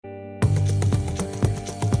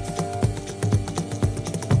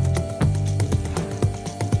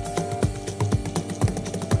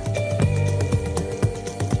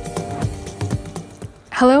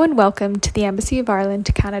Hello and welcome to the Embassy of Ireland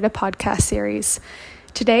to Canada podcast series.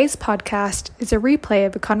 Today's podcast is a replay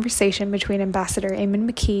of a conversation between Ambassador Eamonn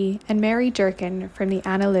McKee and Mary Durkan from the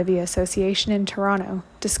Anna Livia Association in Toronto,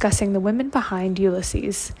 discussing the women behind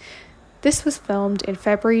Ulysses. This was filmed in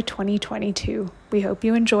February 2022. We hope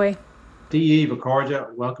you enjoy. DE Vicordia,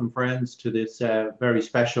 welcome friends to this very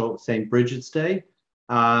special St. Bridget's Day.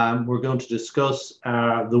 We're going to discuss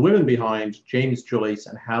the women behind James Joyce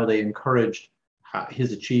and how they encouraged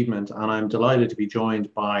his achievement, and I'm delighted to be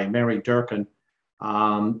joined by Mary Durkan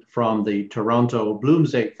from the Toronto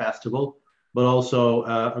Bloomsday Festival, but also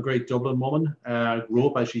a great Dublin woman, grew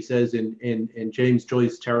up, as she says, in James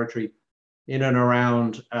Joyce territory, in and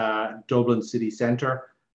around Dublin city centre.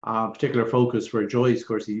 Particular focus for Joyce, of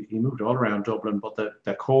course, he moved all around Dublin, but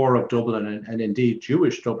the core of Dublin and indeed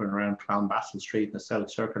Jewish Dublin around Clonbassel Street and the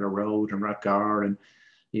South Circular Road and Rathgar and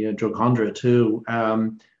Drumcondra too.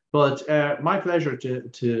 But my pleasure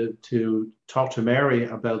to talk to Mary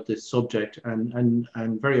about this subject and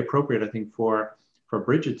very appropriate, I think, for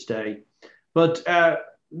Bridget's Day. But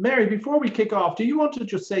Mary, before we kick off, do you want to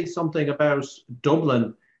just say something about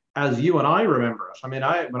Dublin as you and I remember it? I mean,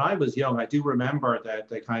 when I was young, I do remember that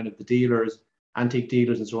the kind of the dealers, antique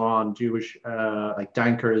dealers and so on, Jewish like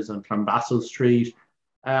Dankers and Clonbassel Street.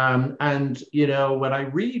 And, when I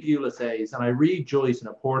read Ulysses and I read Joyce in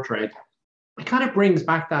a portrait, it kind of brings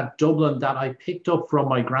back that Dublin that I picked up from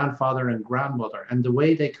my grandfather and grandmother, and the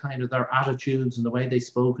way they kind of, their attitudes and the way they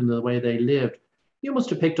spoke and the way they lived. You must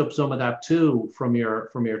have picked up some of that too from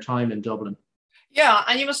your time in Dublin. Yeah,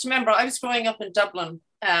 and you must remember, I was growing up in Dublin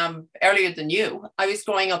earlier than you. I was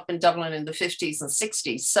growing up in Dublin in the 50s and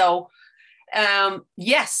 60s. So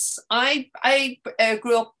yes, I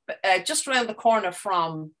grew up just around the corner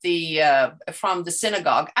from the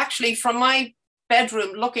synagogue. Actually, from my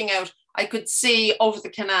bedroom looking out, I could see over the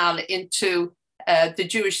canal into the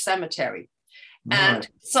Jewish cemetery. Right. And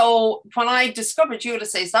so when I discovered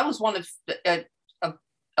Ulysses, that was one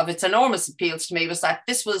of its enormous appeals to me, was that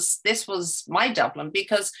this was my Dublin,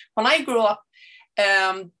 because when I grew up,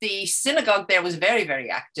 the synagogue there was very, very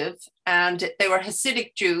active, and they were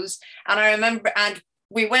Hasidic Jews. And I remember, and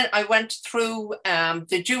I went through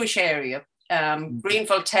the Jewish area,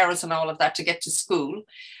 Greenfield Terrace and all of that to get to school.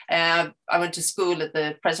 I went to school at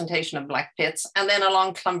the Presentation of Black Pits, and then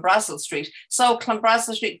along Clonbassel Street. So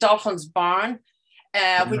Clonbassel Street, Dolphin's Barn,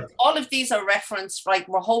 all of these are referenced, like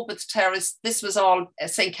Rehoboth Terrace. This was all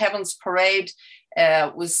St. Kevin's Parade,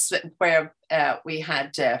 was where we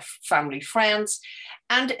had family friends.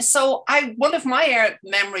 And so one of my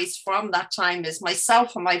memories from that time is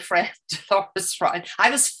myself and my friend Dolores Ryan.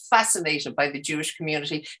 I was fascinated by the Jewish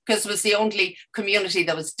community because it was the only community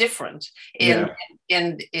that was different in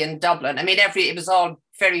Dublin. I mean, it was all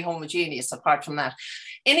very homogeneous apart from that.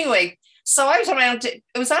 Anyway, so I was around, it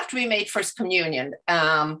was after we made First Communion.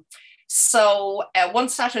 So one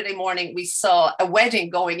Saturday morning, we saw a wedding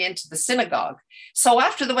going into the synagogue. So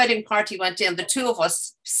after the wedding party went in, the two of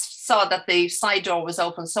us saw that the side door was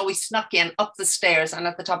open. So we snuck in up the stairs, and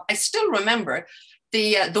at the top, I still remember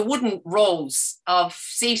the wooden rows of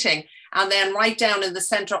seating. And then right down in the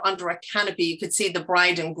center under a canopy, you could see the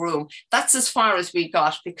bride and groom. That's as far as we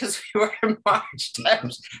got, because we were marched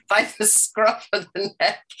out by the scruff of the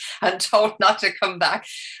neck and told not to come back.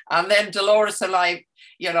 And then Dolores and I,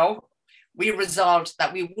 we resolved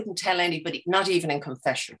that we wouldn't tell anybody, not even in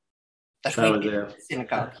confession, that we were in the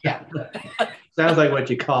synagogue. Yeah. Sounds like what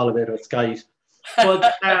you call a bit of skite.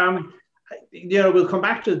 But we'll come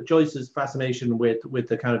back to Joyce's fascination with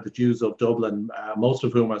the kind of the Jews of Dublin, most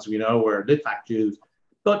of whom, as we know, were Litvak Jews.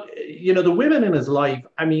 But the women in his life,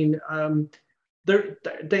 I mean,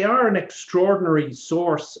 they are an extraordinary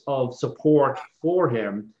source of support for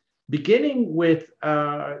him, beginning with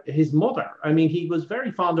his mother. I mean, he was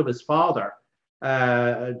very fond of his father,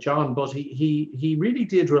 John, but he really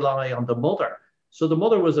did rely on the mother. So the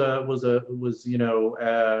mother was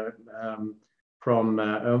from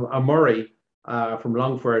a Murray, from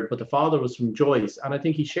Longford, but the father was from Joyce, and I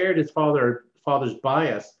think he shared his father's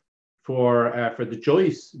bias for the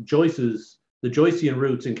Joycean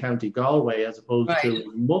roots in County Galway, as opposed to his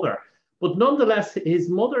mother. But nonetheless, his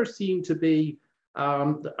mother seemed to be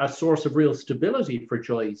a source of real stability for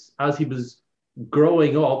Joyce as he was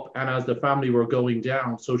growing up, and as the family were going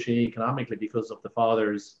down socially and economically because of the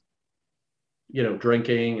father's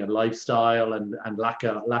drinking and lifestyle and lack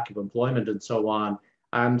of employment and so on.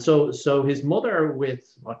 And so his mother,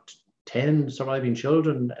 with 10 surviving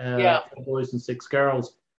children, 4 boys and 6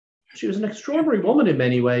 girls, she was an extraordinary woman in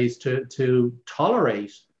many ways to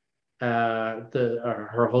tolerate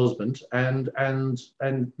her husband and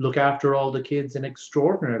look after all the kids in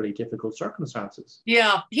extraordinarily difficult circumstances.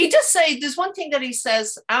 Yeah, he does say, there's one thing that he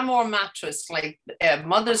says, amor matris, like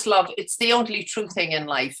mother's love, it's the only true thing in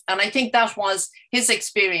life. And I think that was his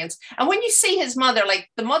experience. And when you see his mother, like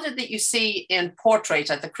the mother that you see in Portrait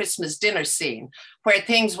at the Christmas dinner scene, where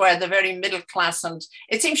things were the very middle class, and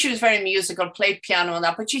it seems she was very musical, played piano and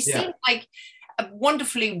that, but she seemed like a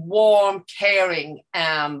wonderfully warm, caring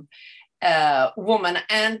woman.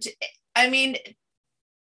 And I mean,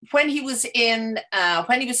 when he was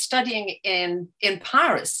studying in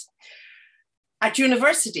Paris at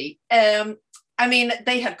university, I mean,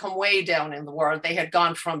 they had come way down in the world. They had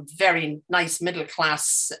gone from very nice middle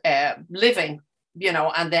class living, you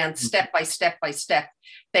know, and then step by step by step,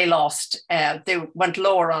 they lost. They went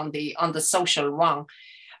lower on the social rung.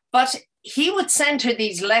 But he would send her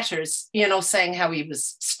these letters, you know, saying how he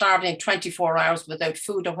was starving 24 hours without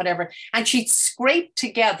food or whatever. And she'd scrape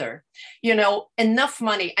together, you know, enough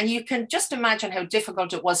money. And you can just imagine how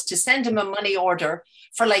difficult it was to send him a money order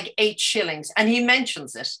for like 8 shillings. And he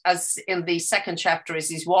mentions it as in the second chapter as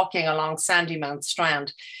he's walking along Sandymount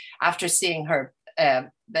Strand after seeing her,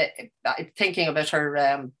 thinking about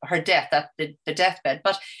her death at the deathbed.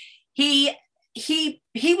 But he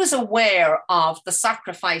was aware of the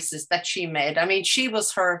sacrifices that she made. I mean, he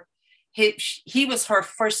was her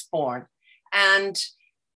firstborn, and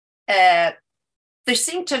there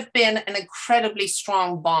seemed to have been an incredibly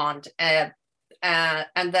strong bond, and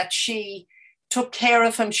that she took care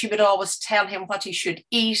of him. She would always tell him what he should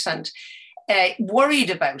eat, and worried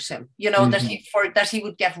about him, you know, that he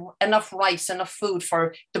would get enough rice, enough food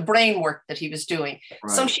for the brain work that he was doing.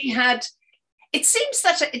 Right. So she had. It seems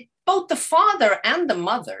that both the father and the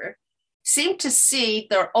mother seem to see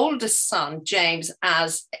their oldest son, James,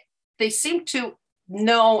 as they seem to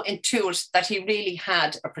intuit that he really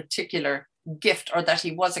had a particular gift or that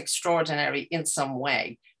he was extraordinary in some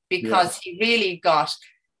way, because he really got,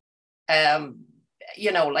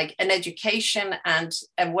 you know, like an education and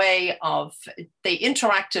a way of, they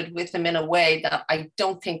interacted with him in a way that I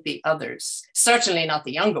don't think the others, certainly not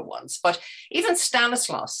the younger ones, but even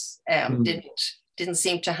Stanislaus didn't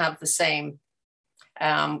seem to have the same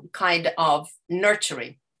kind of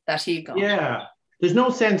nurturing that he got. Yeah, there's no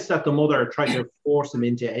sense that the mother tried to force him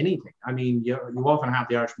into anything. I mean, you often have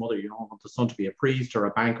the Irish mother, you don't want the son to be a priest or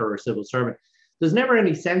a banker or a civil servant. There's never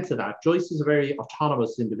any sense of that. Joyce is a very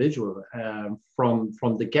autonomous individual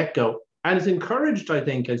from the get-go, and is encouraged, I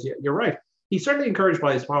think, as you're right, he's certainly encouraged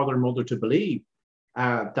by his father and mother to believe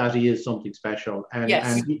that he is something special. And,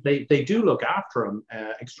 and they do look after him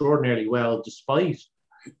extraordinarily well, despite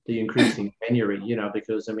the increasing penury, you know,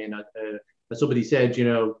 because, I mean, as somebody said, you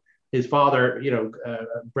know, his father, you know,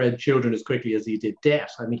 bred children as quickly as he did debt.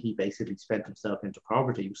 I mean, he basically spent himself into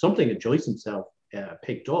poverty, something that Joyce himself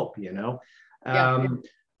picked up, you know.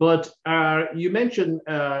 But you mentioned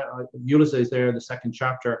Ulysses there in the second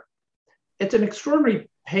chapter. It's an extraordinarily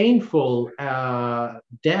painful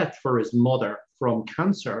death for his mother from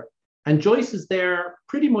cancer, and Joyce is there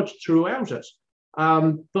pretty much throughout it.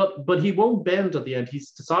 But he won't bend at the end.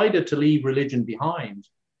 He's decided to leave religion behind.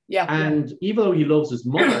 And even though he loves his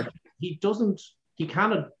mother, he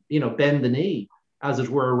cannot, you know, bend the knee, as it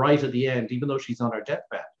were, right at the end, even though she's on her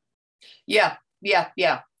deathbed.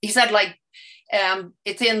 He said, like,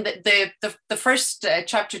 it's in the first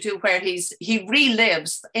chapter 2 where he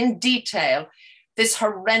relives in detail this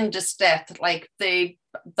horrendous death, like the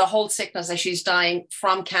whole sickness as she's dying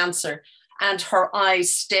from cancer, and her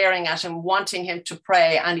eyes staring at him, wanting him to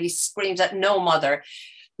pray, and he screams at, "No, mother,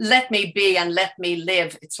 let me be and let me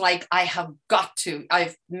live. It's like I have got to.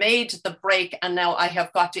 I've made the break, and now I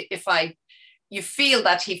have got to." You feel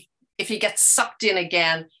that if he gets sucked in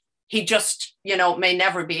again, he just, you know, may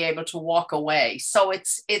never be able to walk away. So he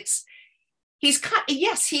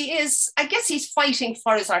is. I guess he's fighting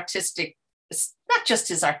for his artistic, not just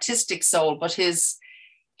his artistic soul, but his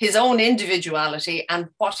own individuality and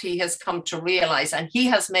what he has come to realize. And he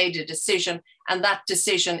has made a decision, and that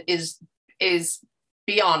decision is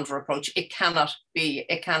beyond reproach. It cannot be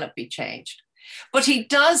changed. But he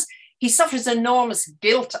suffers enormous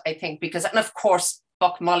guilt, I think, because, and of course,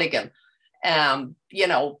 Buck Mulligan, you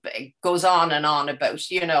know, goes on and on about,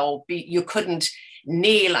 you know, you couldn't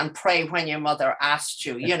kneel and pray when your mother asked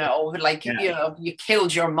you, you know, like, you know, you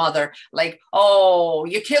killed your mother, like, oh,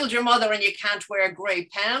 you killed your mother and you can't wear grey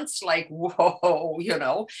pants, like, whoa, you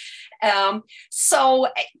know. So,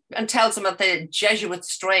 and tells him that the Jesuit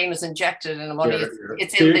strain is injected in the money.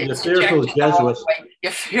 It's in the fearful Jesuit.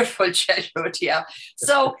 You're fearful Jesuit, yeah.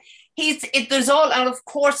 So there's all, and of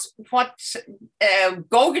course, what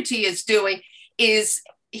Gogarty is doing is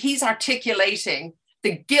he's articulating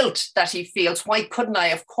the guilt that he feels. Why couldn't I?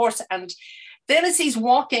 Of course. And then as he's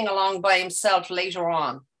walking along by himself later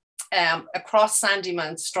on, across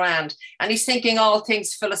Sandymount Strand, and he's thinking all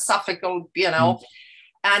things philosophical,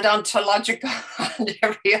 and ontological and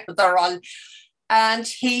every other on. And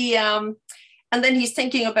he and then he's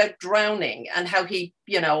thinking about drowning and how he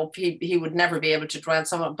would never be able to drown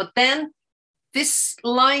someone. But then this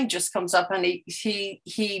line just comes up, and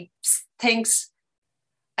he thinks,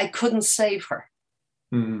 I couldn't save her.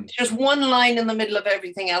 Mm-hmm. There's one line in the middle of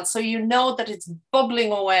everything else. So you know that it's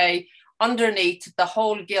bubbling away underneath the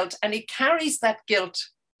whole guilt. And he carries that guilt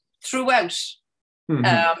throughout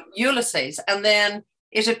Ulysses. And then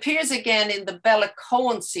it appears again in the Bella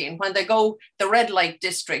Cohen scene when they go the red light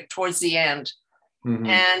district towards the end. Mm-hmm.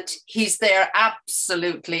 And he's there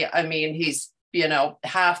absolutely. I mean, he's,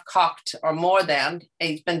 half cocked or more than.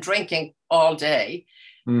 He's been drinking all day.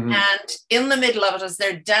 Mm-hmm. And in the middle of it, as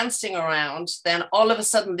they're dancing around, then all of a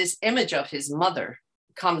sudden this image of his mother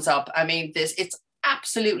comes up. I mean, it's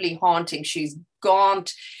absolutely haunting. She's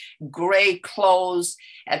gaunt, grey clothes,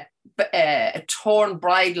 a torn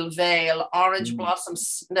bridal veil, orange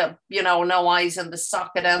blossoms, no eyes in the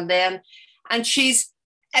socket. And she's,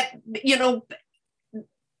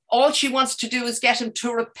 all she wants to do is get him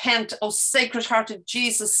to repent. Oh, Sacred Heart of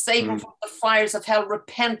Jesus, save him from the fires of hell.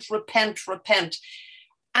 Repent, repent, repent.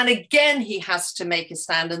 And again, he has to make a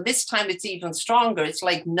stand. And this time it's even stronger. It's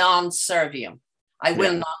like non serviam. I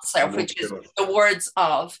will not serve, which is the words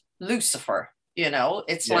of Lucifer.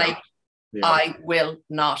 It's like, I will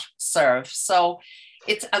not serve. So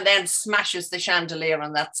and then smashes the chandelier,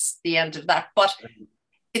 and that's the end of that. But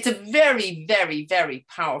it's a very, very, very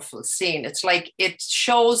powerful scene. It's like it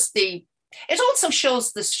also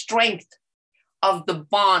shows the strength of the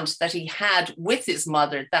bond that he had with his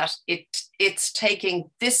mother, that it's taking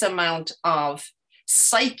this amount of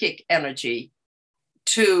psychic energy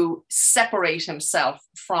to separate himself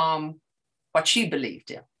from what she believed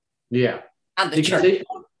in. Yeah. And the church.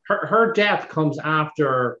 Her death comes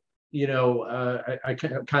after, a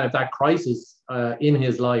kind of that crisis in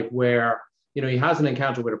his life where, he has an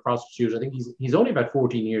encounter with a prostitute. I think he's only about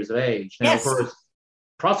 14 years of age. Now, yes. Of course,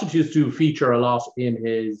 prostitutes do feature a lot in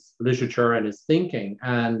his literature and his thinking.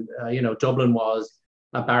 And, Dublin was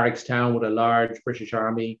a barracks town with a large British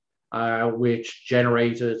army, which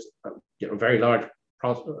generated, a very large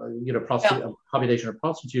population of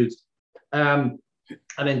prostitutes. And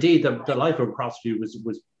indeed, the life of a prostitute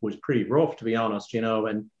was pretty rough, to be honest,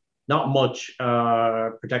 and not much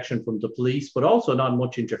protection from the police, but also not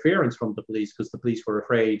much interference from the police, because the police were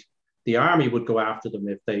afraid the army would go after them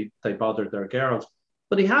if they bothered their girls.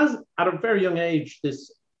 But he has, at a very young age,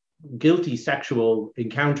 this guilty sexual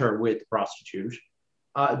encounter with a prostitute,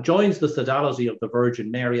 joins the sodality of the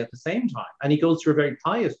Virgin Mary at the same time, and he goes through a very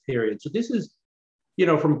pious period. So this is,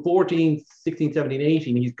 from 14, 16, 17,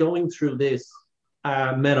 18, he's going through this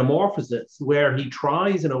metamorphosis where he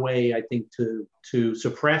tries, in a way, I think, to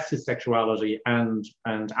suppress his sexuality and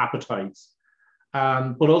appetites,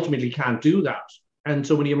 but ultimately can't do that. And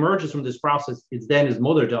so when he emerges from this process, it's then his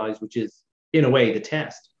mother dies, which is, in a way, the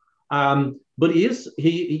test. But he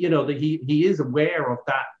is aware of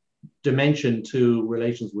that dimension to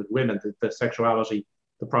relations with women, the sexuality,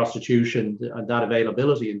 the prostitution, and that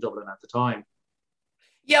availability in Dublin at the time.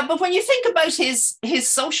 Yeah, but when you think about his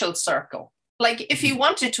social circle, like if he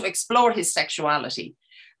wanted to explore his sexuality,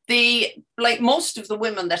 most of the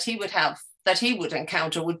women that he would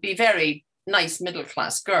encounter would be very nice middle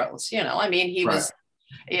class girls. I mean, he was,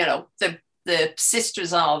 the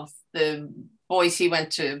sisters of the boys he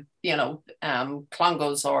went to,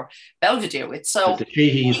 Clongowes or Belvedere with. So the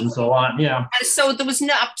Sheehy's and so on, yeah. And so there was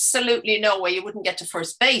absolutely no way you wouldn't get to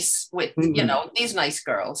first base with, these nice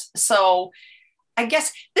girls. So I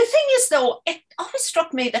guess the thing is, though, it always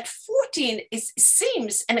struck me that 14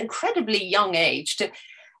 seems an incredibly young age to,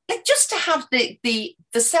 just to have the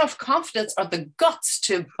self-confidence or the guts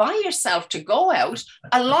to buy yourself to go out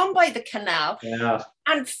along by the canal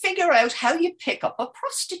and figure out how you pick up a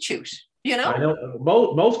prostitute, I know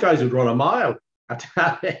most guys would run a mile at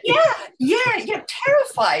that age. Yeah, you're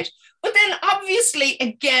terrified. But then obviously,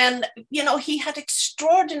 again, he had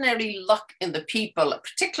extraordinary luck in the people,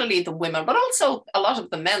 particularly the women, but also a lot of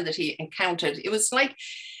the men that he encountered. It was like,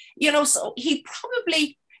 so he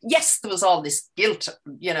probably, yes, there was all this guilt,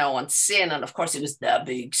 and sin. And of course, it was the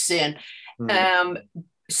big sin,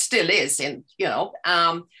 still is,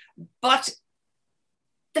 but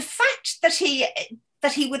the fact that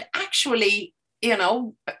he would actually,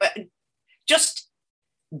 just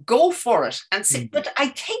go for it and say, but I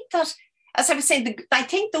think that, as I was saying, I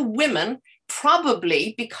think the women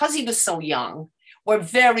probably, because he was so young, were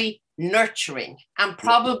very nurturing, and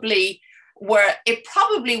probably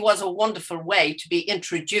was a wonderful way to be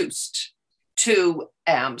introduced to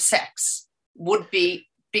sex, would be,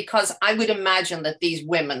 because I would imagine that these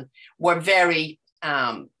women were very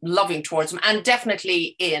loving towards them, and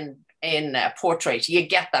definitely in Portrait, you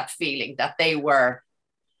get that feeling that they were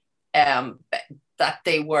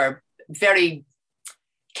very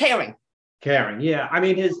caring. Caring, yeah. I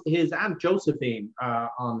mean, his Aunt Josephine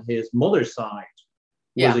on his mother's side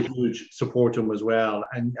was a huge support to him as well,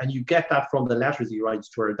 and you get that from the letters he writes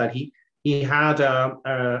to her, that he had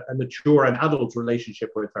a mature and adult relationship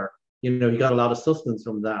with her. You know, he got a lot of sustenance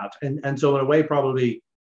from that, and so in a way, probably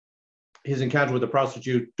his encounter with the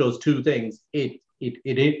prostitute does two things. It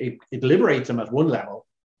liberates him at one level,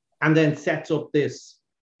 and then sets up this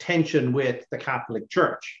tension with the Catholic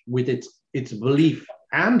Church, with its belief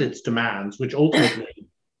and its demands, which ultimately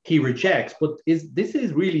he rejects. But this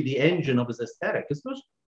is really the engine of his aesthetic, isn't it?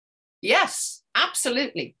 Yes,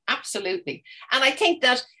 absolutely. And I think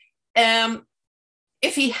that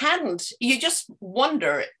if he hadn't, you just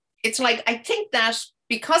wonder, it's like, I think that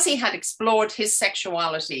because he had explored his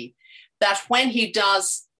sexuality, that when he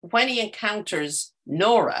encounters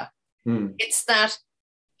Nora, it's that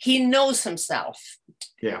he knows himself.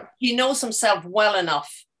 Yeah. He knows himself well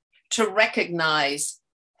enough to recognize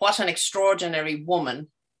what an extraordinary woman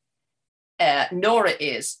Nora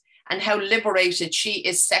is, and how liberated she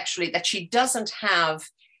is sexually, that she doesn't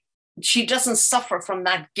suffer from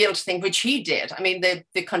that guilt thing, which he did. I mean,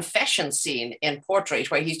 the confession scene in Portrait,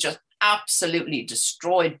 where he's just absolutely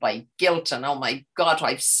destroyed by guilt, and oh my God,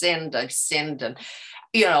 I've sinned. And,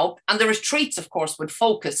 you know, and the retreats, of course, would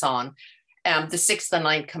focus on the sixth and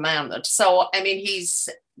ninth commandment. So, I mean, he's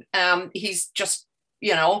just,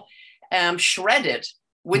 you know, shredded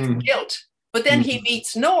with guilt. But then he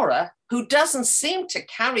meets Nora, who doesn't seem to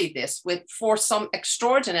carry this for some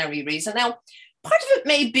extraordinary reason. Now, part of it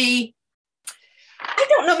may be, I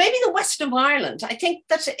don't know, maybe the west of Ireland. I think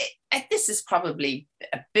that this is probably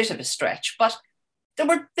a bit of a stretch, but there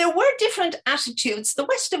were different attitudes. The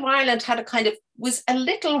west of Ireland was a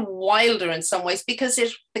little wilder in some ways, because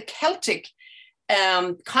the Celtic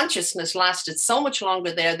consciousness lasted so much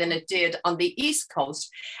longer there than it did on the East Coast.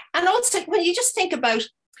 And also, when you just think about,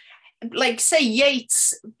 like, say,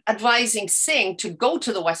 Yeats advising Synge to go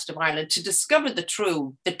to the west of Ireland to discover the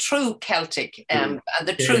true Celtic and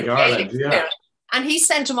the true Gaelic spirit. And he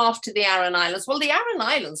sent him off to the Aran Islands. Well, the Aran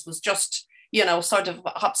Islands was just, you know, sort of a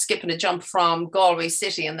hop, skip and a jump from Galway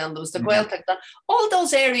City. And then there was the Gaeltacht. All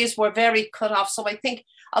those areas were very cut off. So I think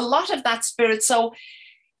a lot of that spirit. So,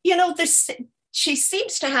 you know, she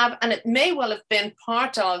seems to have, and it may well have been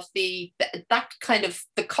part of that kind of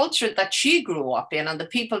the culture that she grew up in and the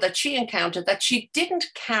people that she encountered, that she didn't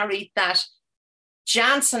carry that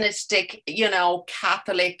Jansenistic, you know,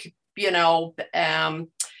 Catholic, you know,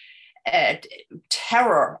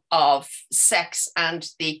 terror of sex and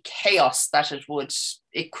the chaos that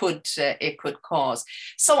it could cause.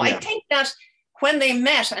 So I think that when they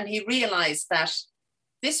met and he realized that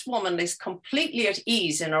this woman is completely at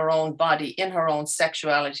ease in her own body, in her own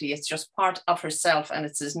sexuality, it's just part of herself and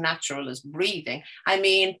it's as natural as breathing. I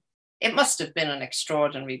mean, it must have been an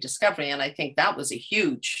extraordinary discovery, and I think that was a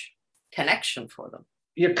huge connection for them.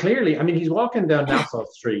 Yeah, clearly. I mean, he's walking down Nassau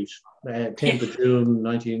Street, 10th of June,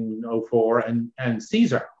 1904, and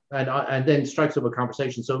sees her, and then strikes up a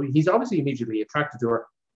conversation. So he's obviously immediately attracted to her.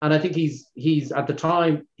 And I think he's at the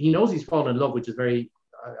time, he knows he's fallen in love, which is very,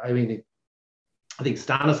 I think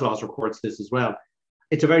Stanislaus reports this as well.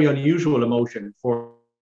 It's a very unusual emotion for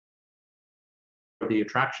the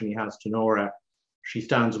attraction he has to Nora. She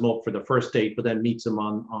stands him up for the first date, but then meets him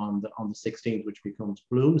on the 16th, which becomes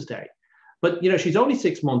Bloomsday. But, you know, she's only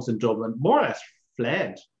 6 months in Dublin, more or less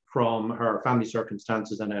fled from her family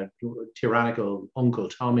circumstances and a tyrannical Uncle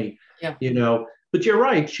Tommy, you know. But you're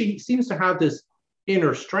right, she seems to have this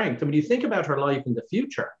inner strength. I mean, you think about her life in the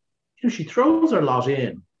future, you know, she throws her lot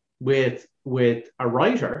in with a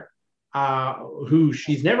writer who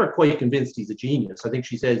she's never quite convinced he's a genius. I think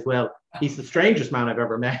she says, well, he's the strangest man I've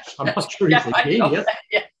ever met. I'm not sure he's a genius.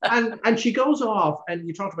 And she goes off, and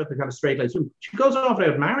you talked about the kind of straight line. She goes off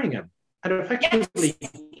without marrying him. And effectively,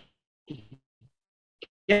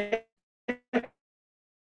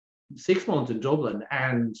 6 months in Dublin,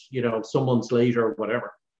 and, you know, some months later or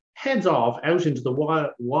whatever, heads off out into the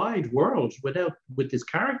wide world with this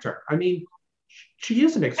character. I mean, she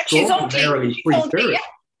is an extraordinarily free spirit.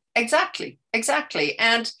 Exactly.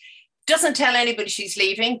 And doesn't tell anybody she's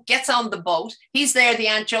leaving, gets on the boat. He's there, the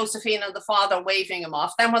Aunt Josephine and the father waving him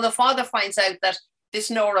off. Then when the father finds out that this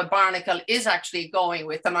Nora Barnacle is actually going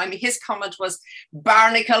with. And I mean, his comment was,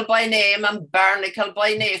 Barnacle by name and Barnacle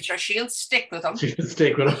by nature. She'll stick with him. She'll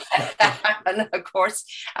stick with him. and of course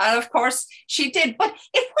she did. But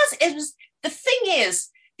it was, the thing is,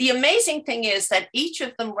 the amazing thing is that each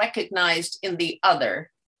of them recognized in the other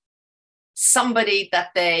somebody that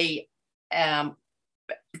they had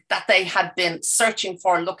been searching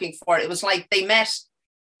for, looking for. It was like they met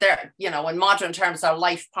their, you know, in modern terms, their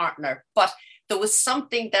life partner, but there was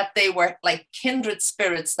something that they were like kindred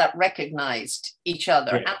spirits that recognized each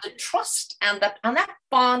other, and the trust and that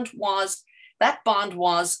bond was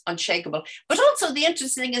unshakable. But also the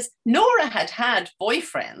interesting thing is Nora had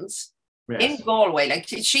boyfriends in Galway. Like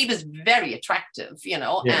she was very attractive, you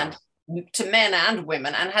know, and to men and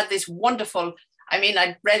women, and had this wonderful. I mean,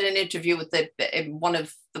 I read an interview with one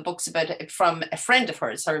of the books about it from a friend of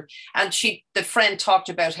hers, and the friend talked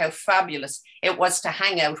about how fabulous it was to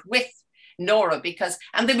hang out with Nora,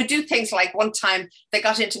 and they would do things like one time they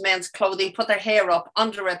got into men's clothing, put their hair up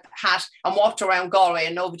under a hat and walked around Galway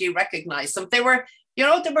and nobody recognized them. They were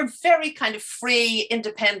very kind of free,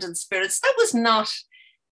 independent spirits. That was not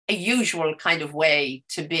a usual kind of way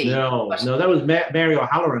to be. No, that was Mary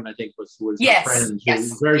O'Halloran, I think, was her friend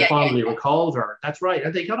who very fondly recalled her. That's right.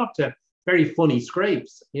 And they got up to very funny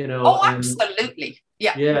scrapes, you know. Oh, absolutely.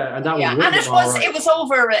 Yeah. Yeah, and that was and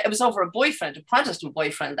it was over a boyfriend, a Protestant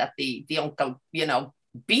boyfriend, that the uncle, you know,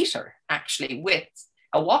 beat her actually with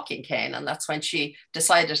a walking cane, and that's when she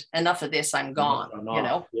decided, enough of this, I'm gone. You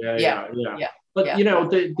know. Yeah. But you know,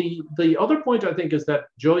 the other point I think is that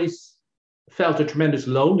Joyce felt a tremendous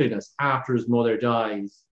loneliness after his mother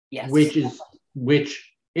dies, which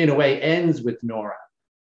in a way ends with Nora,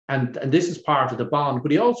 and this is part of the bond.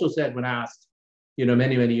 But he also said, when asked, you know,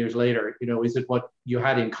 many years later, you know, is it what you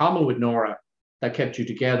had in common with Nora that kept you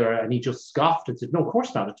together? And he just scoffed and said, no, of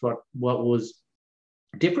course not. It's what was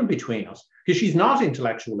different between us, because she's not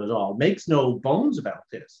intellectual at all, makes no bones about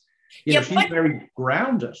this. You know, she's very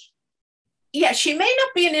grounded. Yeah, she may not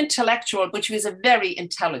be an intellectual, but she was a very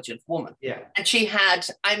intelligent woman. Yeah. And she had,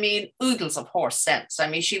 I mean, oodles of horse sense. I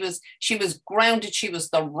mean, she was grounded. She was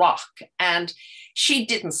the rock, and she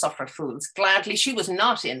didn't suffer fools gladly. She was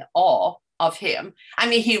not in awe of him. I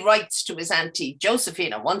mean, he writes to his auntie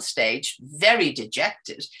Josephine at one stage, very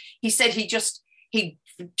dejected. He said he just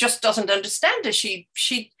doesn't understand her. She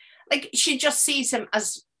just sees him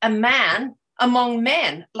as a man among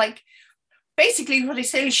men. Like, basically what he's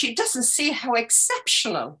saying is, she doesn't see how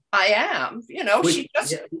exceptional I am, you know.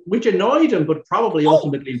 Which annoyed him, but probably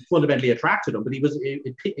ultimately fundamentally attracted him. But he was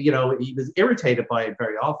irritated by it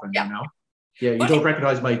very often, you know. Yeah, you don't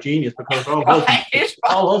recognize my genius, because all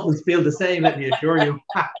husbands feel the same, let me assure you.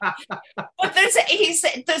 But there's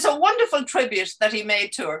a wonderful tribute that he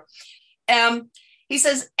made to her. He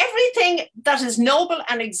says, everything that is noble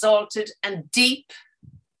and exalted and deep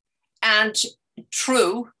and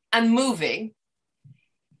true and moving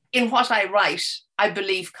in what I write, I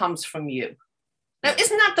believe comes from you. Now,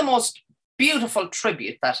 isn't that the most beautiful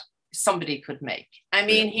tribute that somebody could make? I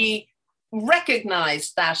mean, he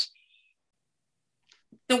recognized that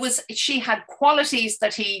she had qualities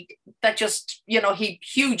that he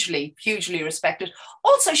hugely respected.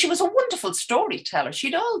 Also, she was a wonderful storyteller.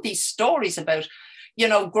 She had all these stories about, you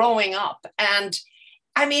know, growing up. And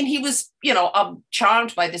I mean, he was, you know,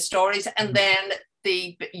 charmed by the stories. And then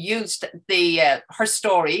they used her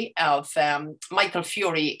story of Michael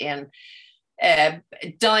Fury in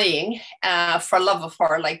dying for love of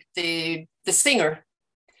her, like the singer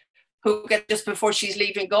who gets just before she's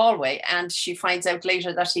leaving Galway, and she finds out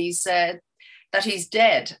later that he's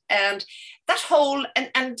dead. And that whole,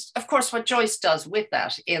 and of course what Joyce does with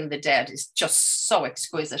that in The Dead is just so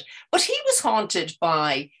exquisite. But he was haunted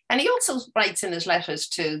by, and he also writes in his letters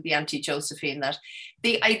to the Auntie Josephine, that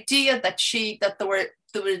the idea that there were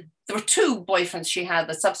two boyfriends she had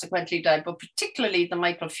that subsequently died, but particularly the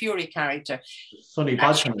Michael Fury character. Sonny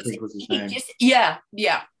Bodkin, I think was his name. Yeah.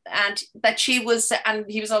 And that she was, and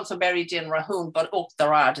he was also buried in Rahoon, but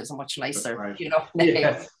Oakdarad is a much nicer, you know, name.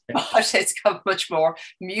 Yes. But it's got much more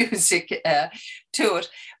music to it.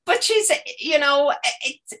 But she's, you know,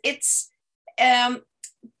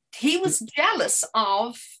 he was jealous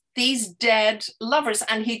of these dead lovers,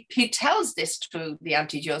 and he tells this to the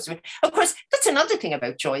Auntie Josephine. Of course, that's another thing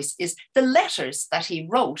about Joyce, is the letters that he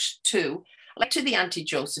wrote to the Auntie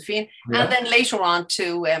Josephine, and then later on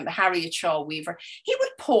to Harriet Shaw Weaver. He would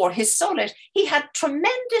pour his soul out. He had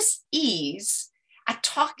tremendous ease at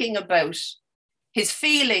talking about his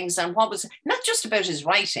feelings, and what was not just about his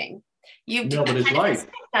writing, No, but his life.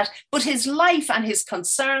 But his life and his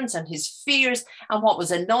concerns and his fears and what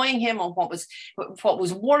was annoying him and what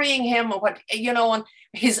was worrying him, and and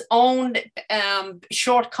his own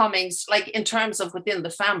shortcomings, like in terms of within the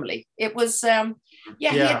family. It was he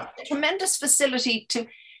had a tremendous facility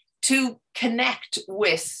to connect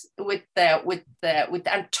with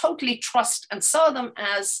and totally trust, and saw them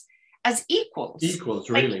as equals. Equals,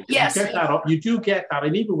 really. Like, yes. You do get that.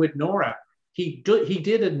 And even with Nora, he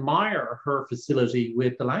did admire her facility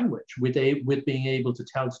with the language, with being able to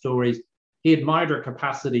tell stories. He admired her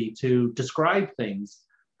capacity to describe things.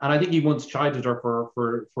 And I think he once chided her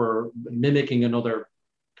for mimicking another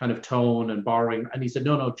kind of tone and borrowing. And he said,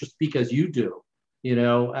 no, just speak as you do,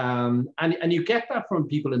 and you get that from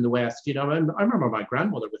people in the West. I remember my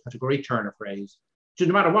grandmother had a great turn of phrase.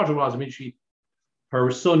 No matter what it was, I mean, her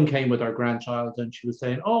son came with her grandchild and she was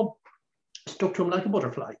saying, "Oh, stuck to him like a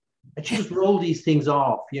butterfly." And she just rolled these things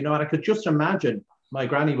off, and I could just imagine. My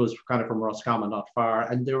granny was kind of from Roscommon, not far,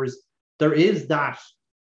 and there is that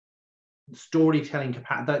storytelling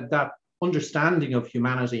capacity, that understanding of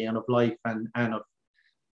humanity and of life and of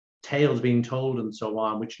tales being told and so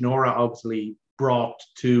on, which Nora obviously brought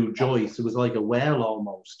to Joyce. It was like a well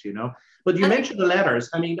almost, But you mentioned the letters.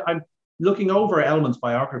 I mean, I'm looking over Elmond's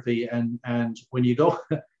biography, and when you go,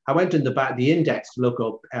 I went in the index to look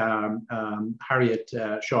up Harriet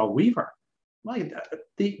Shaw Weaver.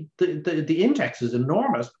 The index is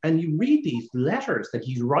enormous, and you read these letters that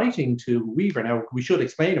he's writing to Weaver. Now, we should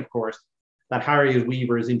explain, of course, that Harriet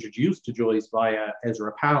Weaver is introduced to Joyce via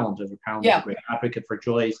Ezra Pound. Ezra Pound is a great advocate for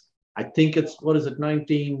Joyce. I think it's,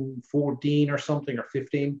 1914 or something, or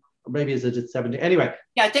 15, or maybe is it 17? Anyway.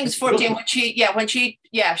 Yeah, I think it's 14 she had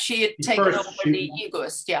taken over the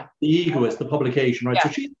Egoist, The Egoist, the publication, right? Yeah.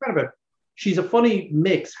 So she's a funny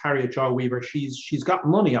mix, Harriet Shaw Weaver. She's got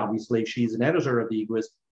money, obviously. She's an editor of the Egoist.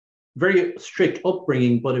 Very strict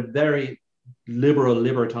upbringing, but a very liberal,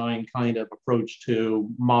 libertine kind of approach to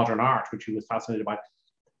modern art, which he was fascinated by.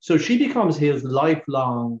 So she becomes his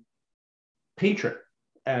lifelong patron.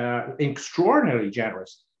 Extraordinarily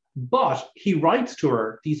generous, but he writes to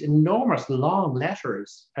her these enormous long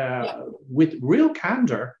letters with real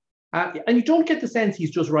candor, and you don't get the sense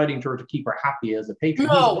he's just writing to her to keep her happy as a patron.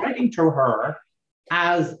 No. He's writing to her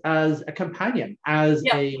as a companion, as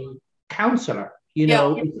a counselor,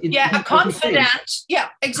 a confidant. Yeah,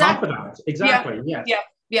 exactly. Confidant, exactly.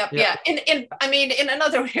 Yeah. In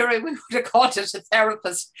another era, we would have called it a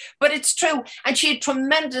therapist, but it's true. And she had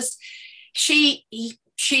tremendous. She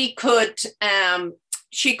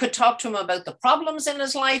could talk to him about the problems in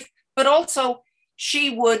his life, but also she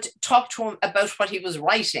would talk to him about what he was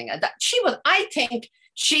writing. And I think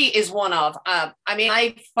she is one of,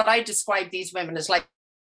 I describe these women as like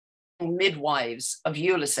midwives of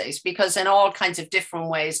Ulysses, because in all kinds of different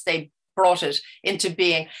ways, they brought it into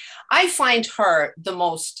being. I find her the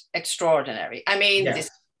most extraordinary. I mean, this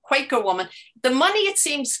Quaker woman, the money, it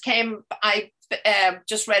seems, came, I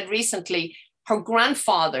just read recently, her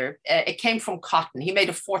grandfather, it came from cotton. He made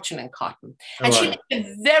a fortune in cotton. And she lived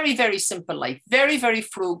a very, very simple life, very, very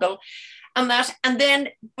frugal. But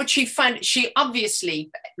she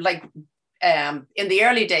obviously, like in the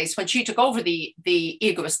early days, when she took over the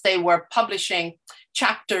Egoist, they were publishing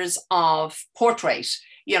chapters of portrait,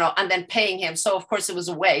 and then paying him. So, of course, it was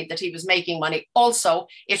a way that he was making money. Also,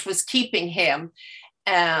 it was keeping him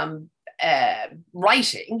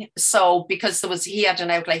writing, so because he had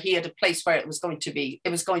an outlet, he had a place where it was going to be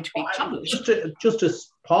published. Just to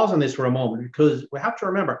pause on this for a moment, because we have to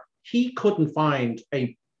remember he couldn't find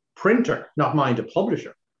a printer, not mind a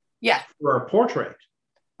publisher, for a portrait,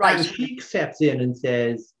 right? And she steps in and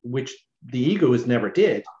says, which the Egoist never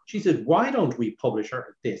did. She said, "Why don't we publish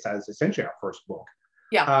this as essentially our first book?"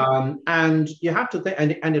 And you have to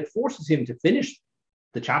and it forces him to finish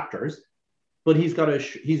the chapters. But he's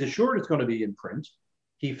assured it's going to be in print.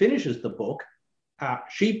 He finishes the book.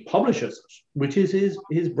 She publishes it, which is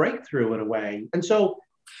his breakthrough in a way. And so,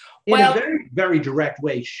 in a very, very direct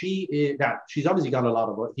way, she's obviously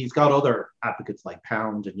got he's got other advocates like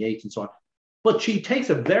Pound and Yeats and so on. But she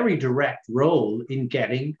takes a very direct role in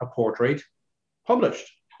getting a portrait published.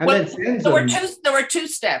 And there were two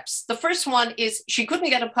steps. The first one is she couldn't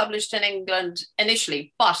get it published in England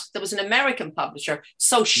initially, but there was an American publisher.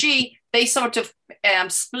 So they sort of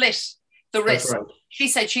split the risk. Right. She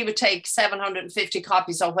said she would take 750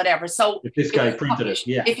 copies or whatever. So if this guy printed it,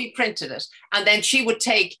 if he printed it, and then she would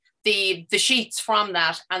take the sheets from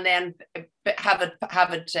that and then have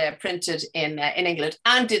it printed in England,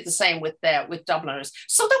 and did the same with Dubliners.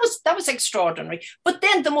 So that was extraordinary. But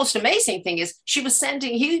then the most amazing thing is he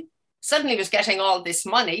suddenly was getting all this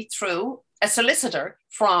money through a solicitor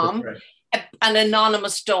from an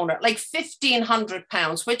anonymous donor, like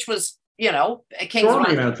 £1,500, which was, a king's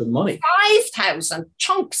amounts of money. 5,000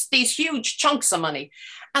 chunks, these huge chunks of money.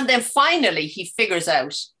 And then finally he figures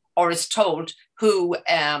out, or is told, who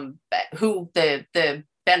the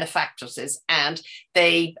benefactress is,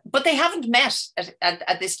 but they haven't met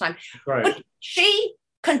at this time. Right. But she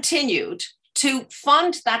continued to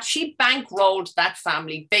fund that. She bankrolled that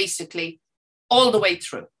family basically all the way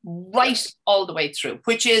through, all the way through,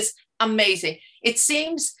 which is amazing. It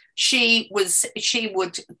seems she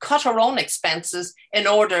would cut her own expenses in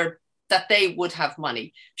order that they would have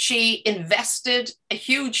money. She invested a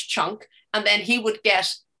huge chunk, and then he would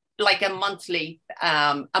get like a monthly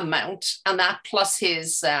amount, and that plus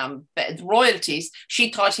his royalties,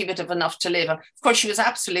 she thought he would have enough to live on. Of course, she was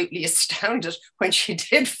absolutely astounded when she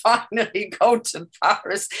did finally go to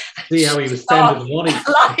Paris. See how he was spending money.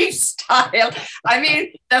 Lifestyle. I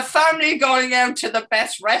mean, the family going out to the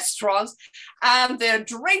best restaurants, and they're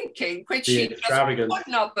drinking, which she just could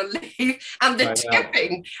not believe, and the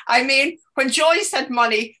tipping. I mean, when Joyce had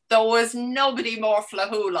money, there was nobody more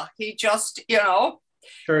flahoola. He just,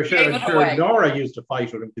 Sure. Nora used to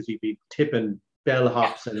fight with him because he'd be tipping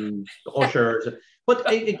bellhops and ushers.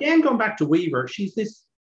 But again, going back to Weaver, she's this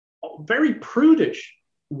very prudish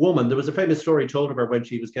woman. There was a famous story told of her when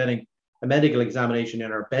she was getting a medical examination in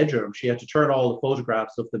her bedroom. She had to turn all the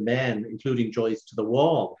photographs of the men, including Joyce, to the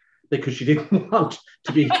wall because she didn't want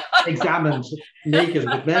to be examined naked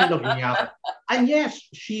with men looking at her. And yet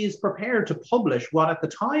she is prepared to publish what at the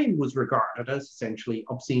time was regarded as essentially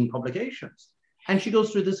obscene publications. And she goes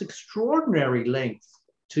through this extraordinary length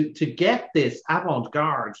to get this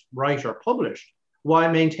avant-garde writer published while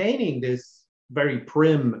maintaining this very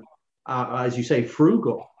prim, as you say,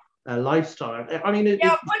 frugal lifestyle. I mean,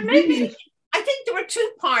 I think there were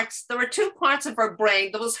two parts. There were two parts of her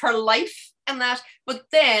brain. There was her life and that, but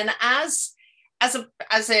then as an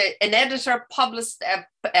editor,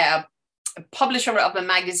 publisher of a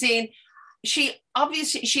magazine, she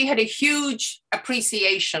had a huge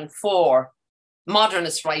appreciation for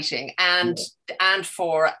modernist writing and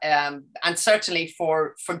certainly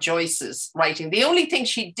for Joyce's writing. The only thing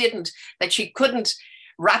she couldn't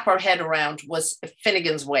wrap her head around was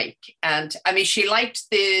Finnegan's Wake. And I mean, she liked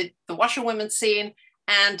the washerwomen scene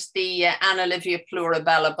and the Anna Livia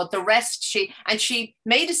Plurabella, but the rest she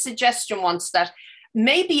made a suggestion once that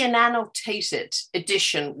maybe an annotated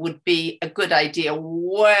edition would be a good idea.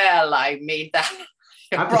 Well, I made that.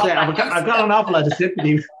 I have to say, I've got an awful lot of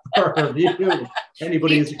sympathy for her view.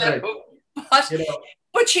 Anybody who's heard,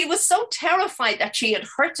 But she was so terrified that she had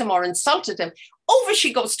hurt him or insulted him. Over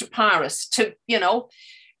she goes to Paris to,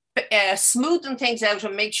 smoothen things out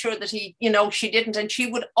and make sure that she didn't. And she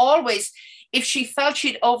would always, if she felt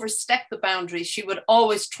she'd overstepped the boundaries, she would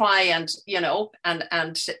always try and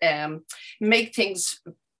make things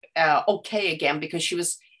okay again,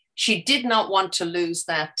 because she did not want to lose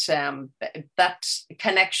that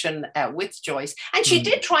connection with Joyce. And she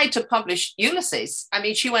did try to publish Ulysses. I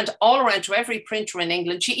mean, she went all around to every printer in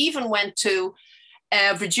England. She even went to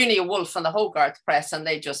Virginia Woolf and the Hogarth Press, and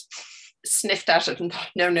they just sniffed at it and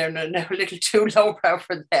thought, no, a little too lowbrow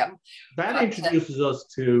for them. That introduces us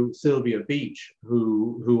to Sylvia Beach,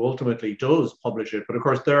 who ultimately does publish it. But of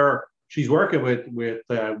course, she's working with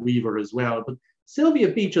Weaver as well. But Sylvia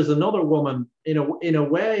Beach is another woman, in a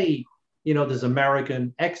way, this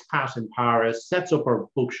American expat in Paris, sets up her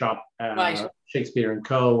bookshop, Shakespeare &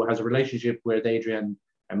 Co., has a relationship with Adrienne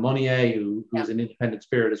Monnier, who's an independent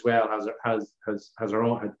spirit as well, has her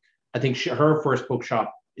own. I think her first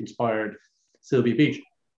bookshop inspired Sylvia Beach.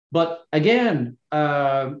 But again,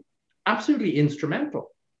 absolutely instrumental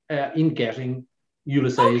in getting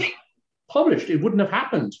Ulysses published. It wouldn't have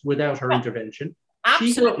happened without her intervention.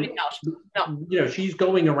 Absolutely not. No. She's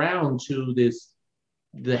going around to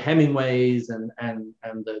the Hemingways and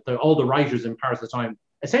all the writers in Paris at the time,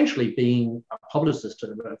 essentially being a publicist,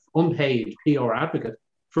 an unpaid PR advocate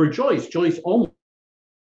for Joyce. Joyce almost,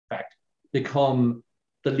 in fact, become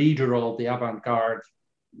the leader of the avant-garde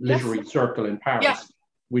literary circle in Paris,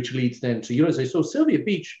 which leads then to Ulysses. So Sylvia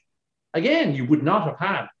Beach, again, you would not have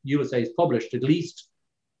had Ulysses published, at least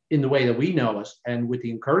in the way that we know it, and with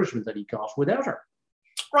the encouragement that he got, without her.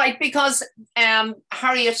 Right, because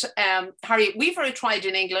Harriet Weaver had tried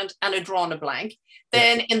in England and had drawn a blank.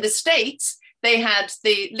 Then in the States, they had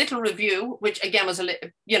the Little Review, which again was an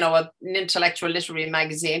intellectual literary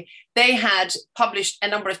magazine. They had published a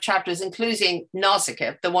number of chapters, including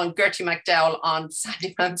Nausicaa, the one Gertie MacDowell on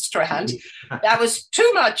Sandymount Strand. That was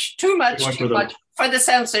too much for the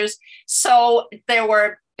censors. So there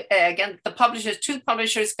were again, two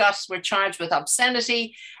publishers were charged with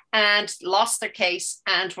obscenity and lost their case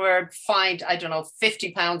and were fined, I don't know,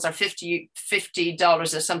 £50 or $50 or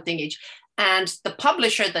something each. And the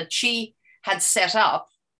publisher that she had set up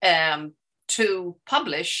to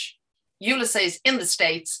publish Ulysses in the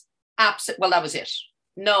States, well, that was it.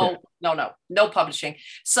 No publishing.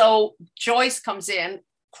 So Joyce comes in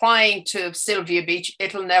crying to Sylvia Beach,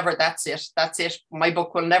 that's it. My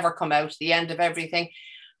book will never come out, the end of everything.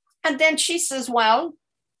 And then she says, well,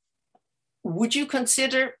 would you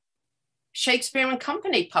consider Shakespeare and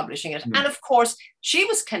Company publishing it? And of course, she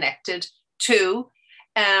was connected to,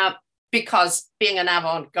 because being an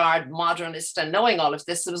avant-garde modernist and knowing all of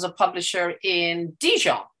this, there was a publisher in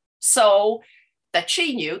Dijon. So that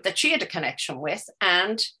she knew, that she had a connection with,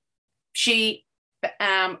 and she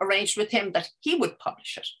arranged with him that he would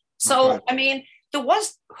publish it. So, okay. I mean, there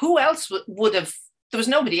was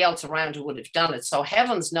nobody else around who would have done it. So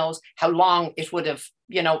heavens knows how long it would have,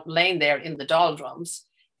 lain there in the doldrums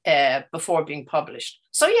before being published.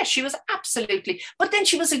 So yeah, she was absolutely, but then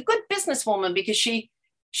she was a good businesswoman because she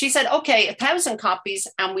said, okay, 1,000 copies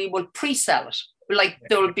and we will pre-sell it. Like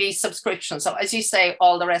there will be subscriptions. So as you say,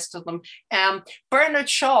 all the rest of them. Bernard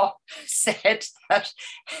Shaw said that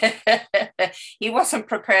he wasn't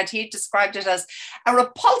prepared. He described it as a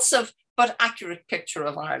repulsive but accurate picture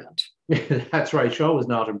of Ireland. That's right. Shaw was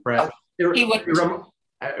not impressed.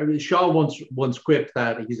 Shaw once quipped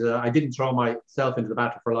that he said, I didn't throw myself into the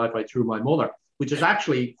battle for life, I threw my mother, which is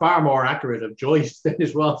actually far more accurate of Joyce than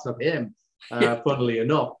it was of him, funnily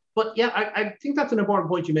enough. But yeah, I think that's an important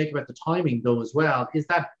point you make about the timing, though, as well, is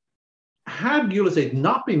that had Ulysses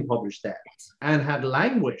not been published then and had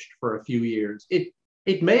languished for a few years,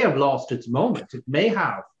 it may have lost its moment. It may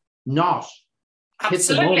have not hit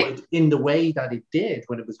the moment in the way that it did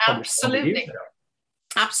when it was published.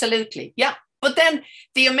 Absolutely. Yeah. But then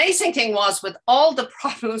the amazing thing was, with all the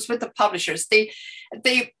problems with the publishers, the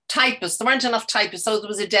typists, there weren't enough typists, so there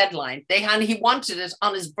was a deadline. He wanted it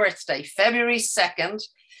on his birthday, February 2nd,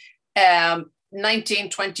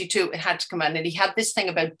 1922, it had to come in. And he had this thing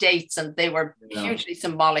about dates, and they were hugely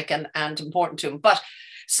symbolic and important to him. But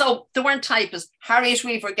so there weren't typists. Harriet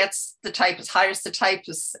Weaver hires the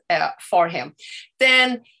typist for him.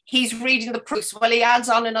 Then he's reading the proofs. Well, he adds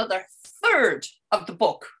on another third of the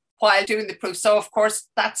book while doing the proof. So, of course,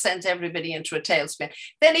 that sends everybody into a tailspin.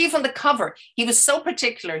 Then even the cover, he was so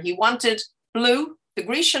particular. He wanted blue, the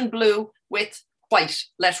Grecian blue with white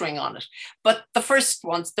lettering on it. But the first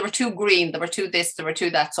ones, there were two green, there were two this, there were two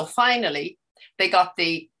that. So finally, they got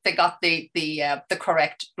the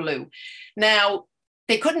correct blue. Now,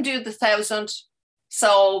 they couldn't do the 1,000.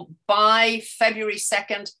 So by February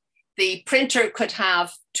 2nd, the printer could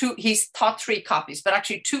have two, he's thought 3 copies, but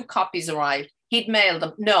actually 2 copies arrived. He'd mail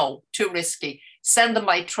them. No, too risky. Send them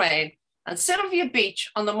by train. And Sylvia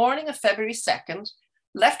Beach, on the morning of February 2nd,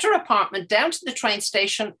 left her apartment down to the train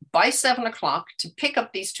station by 7 o'clock to pick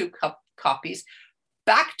up these 2 copies,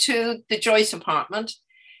 back to the Joyce apartment.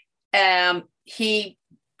 He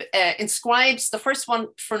inscribes the first one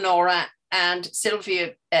for Nora, and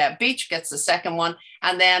Sylvia Beach gets the second one,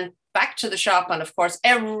 and then back to the shop. And of course,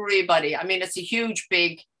 everybody, I mean, it's a huge,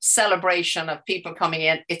 big celebration of people coming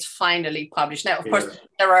in. It's finally published. Now, of course,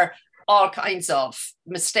 there are all kinds of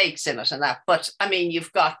mistakes in it and that, but I mean,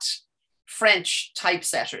 you've got French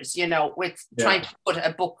typesetters, with trying to put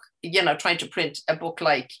a book, trying to print a book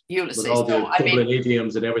like Ulysses. With all the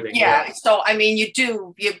idioms and everything. Yeah. So, I mean, you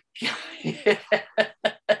do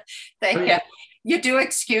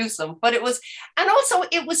excuse them, but it was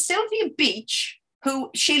Sylvia Beach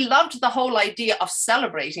who, she loved the whole idea of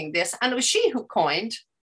celebrating this. And it was she who coined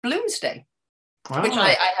Bloomsday, which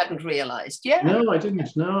I hadn't realized. Yeah. No, I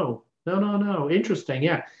didn't. No. Interesting.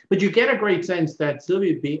 Yeah. But you get a great sense that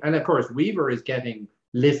Sylvia Beach, and of course, Weaver is getting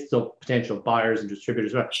lists of potential buyers and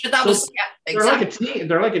distributors. Exactly.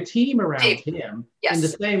 They're like a team around him, in the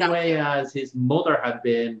same way as his mother had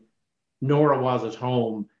been, Nora was at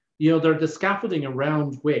home. They're the scaffolding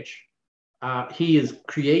around which he is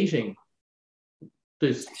creating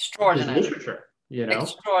this literature,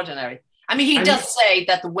 Extraordinary. I mean, he does say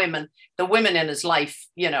that the women in his life,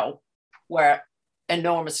 were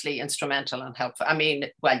enormously instrumental and helpful. I mean,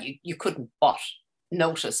 well, you couldn't but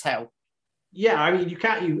notice how. Yeah, I mean,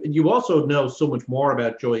 you also know so much more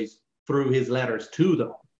about Joyce through his letters to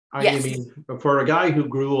them. I mean, for a guy who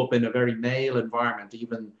grew up in a very male environment,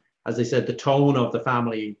 even, as I said, the tone of the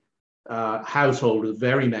family household was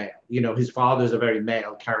very male. His father's a very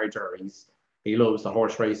male character. He loves the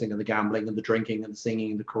horse racing and the gambling and the drinking and the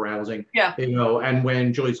singing and the carousing. Yeah. And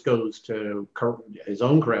when Joyce goes to his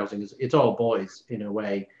own carousing, it's all boys in a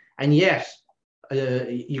way. And yet,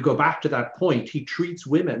 you go back to that point, he treats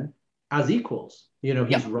women as equals. You know,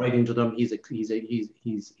 he's writing to them, he's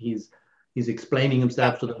explaining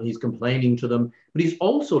himself to them, he's complaining to them, but he's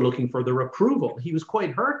also looking for their approval. He was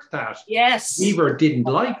quite hurt that Weaver didn't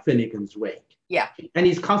like Finnegan's Wake. Yeah. And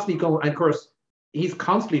he's constantly going, and of course, he's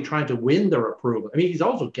constantly trying to win their approval. I mean, he's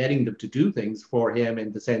also getting them to do things for him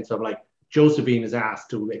in the sense of like Josephine is asked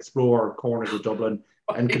to explore corners of Dublin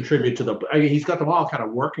and contribute to I mean, he's got them all kind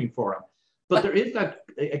of working for him. But there is that,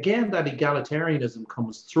 again, that egalitarianism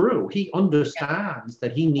comes through. He understands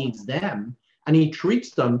that he needs them and he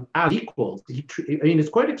treats them as equals. I mean, it's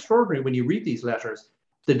quite extraordinary when you read these letters,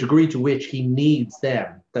 the degree to which he needs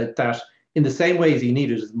them, that in the same way as he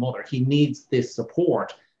needed his mother, he needs this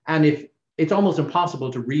support. And if it's almost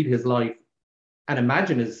impossible to read his life and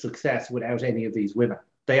imagine his success without any of these women.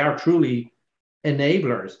 They are truly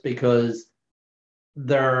enablers because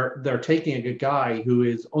they're taking a guy who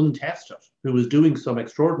is untested, who is doing some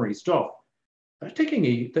extraordinary stuff.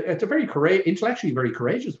 It's a very intellectually very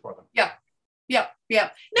courageous for them. Yeah.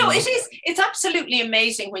 No, it is. It's absolutely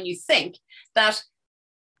amazing when you think that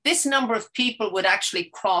this number of people would actually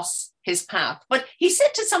cross his path. But he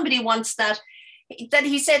said to somebody once that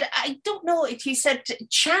he said, I don't know. He said,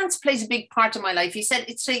 chance plays a big part of my life. He said,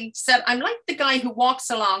 I'm like the guy who walks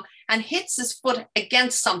along and hits his foot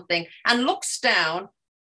against something and looks down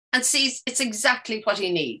and sees it's exactly what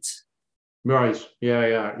he needs. Right.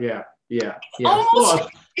 Yeah.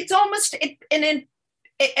 It's almost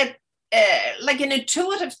like an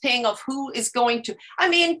intuitive thing of who is going to, I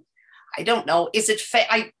mean, I don't know. Is it fair?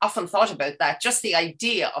 I often thought about that. Just the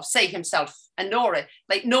idea of, say, himself and Nora,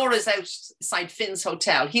 like Nora's outside Finn's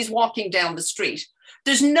hotel. He's walking down the street.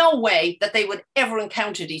 There's no way that they would ever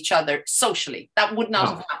encountered each other socially. That would not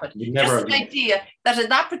have happened. Just the idea that at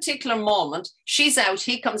that particular moment, she's out,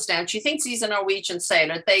 he comes down. She thinks he's a Norwegian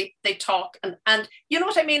sailor. They talk and you know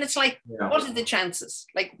what I mean? It's like, what are the chances?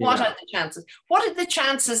 Like, what are the chances? What are the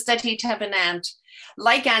chances that he'd have an aunt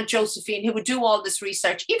like Aunt Josephine, who would do all this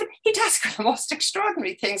research? Even he'd ask her the most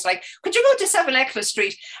extraordinary things like, could you go to 7 Eccles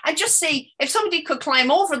Street and just see if somebody could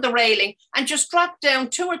climb over the railing and just drop down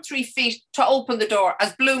 2 or 3 feet to open the door,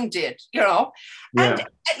 as Bloom did, you know? And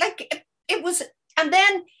like it was, and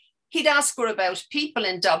then he'd ask her about people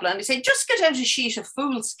in Dublin. He'd say, just get out a sheet of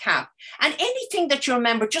foolscap and anything that you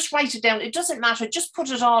remember, just write it down. It doesn't matter. Just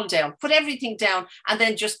put it all down, put everything down, and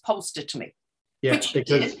then just post it to me. Yeah,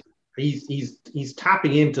 because he's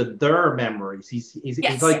tapping into their memories. He's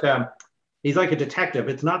like a detective.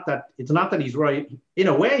 It's not that he's right. In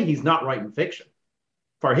a way, he's not writing fiction.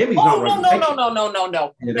 For him, he's not writing fiction.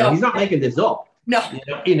 No. You know, he's not making this up. No.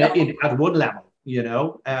 You know, at one level, you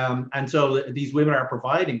know. And so these women are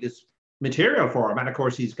providing this material for him. And of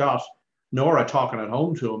course, he's got Nora talking at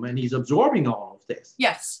home to him and he's absorbing all of this.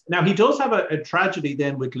 Yes. Now, he does have a tragedy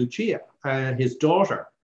then with Lucia, his daughter.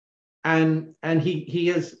 And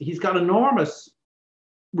he's got enormous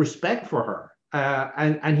respect for her.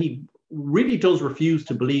 And he really does refuse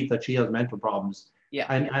to believe that she has mental problems.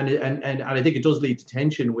 Yeah. And I think it does lead to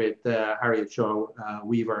tension with Harriet Shaw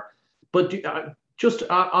Weaver. But just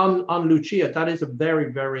on Lucia, that is a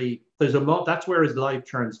very, very, that's where his life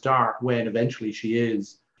turns dark when eventually she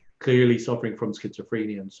is clearly suffering from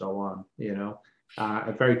schizophrenia and so on, you know,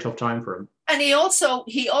 a very tough time for him. And he also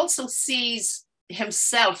sees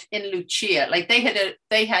himself in Lucia. Like they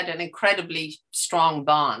had an incredibly strong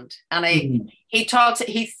bond. And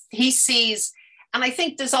he sees, and I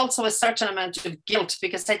think there's also a certain amount of guilt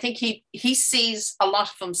because I think he sees a lot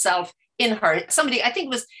of himself in her. Somebody, I think it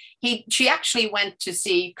was she actually went to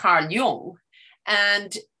see Carl Jung,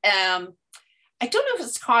 and I don't know if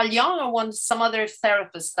it's Carl Jung or some other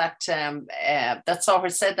therapist that saw her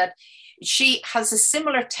said that she has a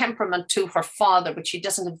similar temperament to her father, but she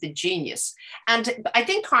doesn't have the genius. And I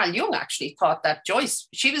think Carl Jung actually thought that Joyce,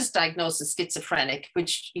 she was diagnosed as schizophrenic,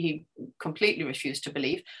 which he completely refused to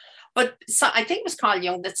believe. But I think it was Carl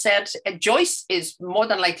Jung that said Joyce is more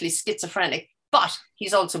than likely schizophrenic, but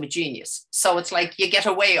he's also a genius. So it's like you get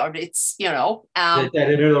away, or it's, you know. In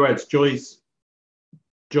other words,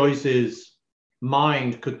 Joyce's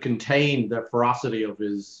mind could contain the ferocity of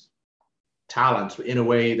his talent in a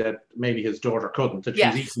way that maybe his daughter couldn't. That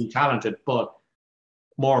she's equally talented, but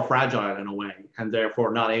more fragile in a way, and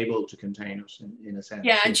therefore not able to contain it in a sense.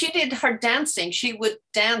 Yeah, and she did her dancing. She would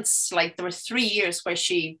dance, like there were 3 years where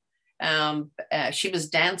she was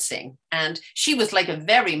dancing, and she was like a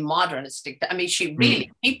very modernistic. I mean,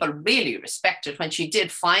 people really respected when she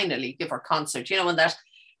did finally give her concert, you know, in that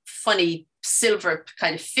funny silver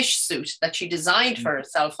kind of fish suit that she designed for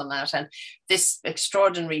herself and that, and this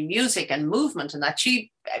extraordinary music and movement and that.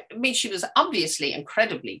 She was obviously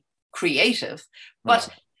incredibly creative, but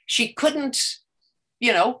she couldn't,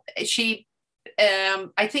 you know,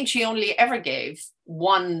 I think she only ever gave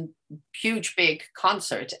one huge big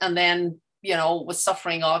concert, and then, you know, was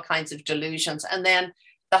suffering all kinds of delusions. And then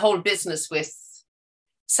the whole business with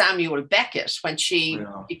Samuel Beckett, when she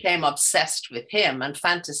became obsessed with him and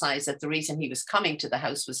fantasized that the reason he was coming to the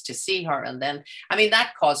house was to see her. And then, I mean,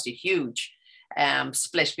 that caused a huge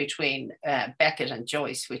split between Beckett and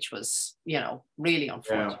Joyce, which was, you know, really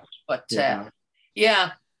unfortunate. But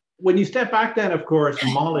When you step back, then of course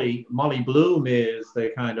Molly Bloom is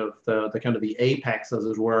the kind of the apex, as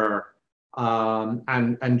it were,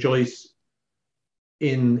 and Joyce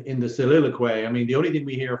in the soliloquy. I mean, the only thing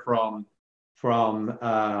we hear from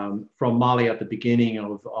Molly at the beginning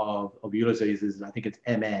of Ulysses is, I think it's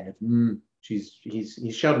Eamonn. It's,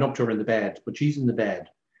 he's shouting up to her in the bed, but she's in the bed.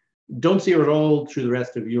 Don't see her at all through the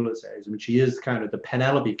rest of Ulysses. I mean, she is kind of the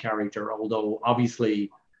Penelope character, although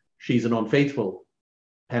obviously she's an unfaithful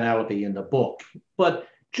Penelope in the book. But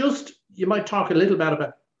just, you might talk a little bit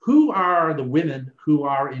about who are the women who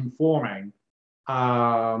are informing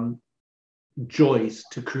Joyce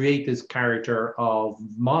to create this character of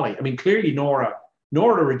Molly. I mean, clearly Nora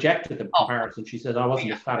rejected the comparison. She said, I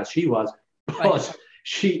wasn't as fat as she was,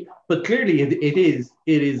 but clearly it is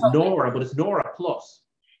Nora, but it's Nora plus.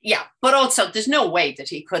 Yeah, but also there's no way that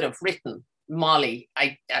he could have written Molly.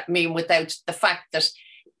 I mean, without the fact that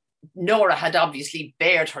Nora had obviously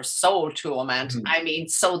bared her soul to him, and I mean,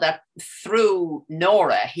 so that through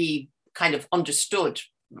Nora he kind of understood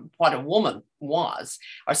what a woman was,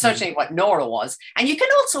 or certainly what Nora was. And you can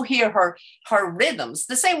also hear her rhythms,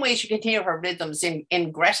 the same way as you can hear her rhythms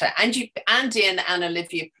in Greta and in Anna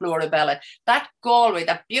Livia Plurabella. That Galway,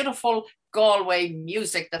 that beautiful Galway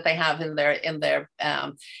music that they have in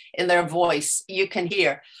their voice, you can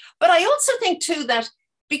hear. But I also think too that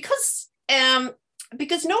because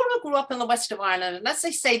Nora grew up in the west of Ireland, and as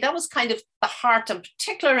I say, that was kind of the heart, and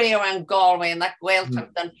particularly around Galway and that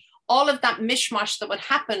Gaeltacht and all of that mishmash that would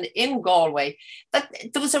happen in Galway, that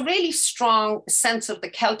there was a really strong sense of the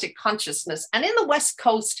Celtic consciousness. And in the West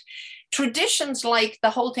Coast, traditions like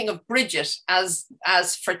the whole thing of Bridget as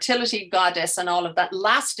fertility goddess and all of that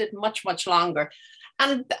lasted much, much longer.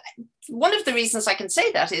 And one of the reasons I can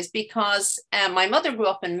say that is because my mother grew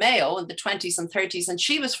up in Mayo in the 20s and 30s, and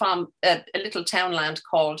she was from a little townland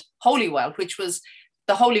called Holywell, which was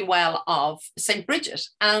the holy well of St. Bridget.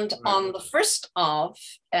 And on the 1st of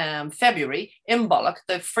February in Bollock,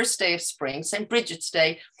 the first day of spring, St. Bridget's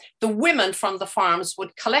Day, the women from the farms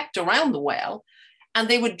would collect around the well and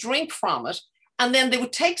they would drink from it. And then they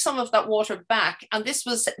would take some of that water back. And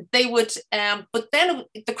but then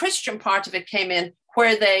the Christian part of it came in,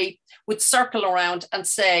 where they would circle around and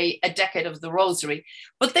say a decade of the rosary.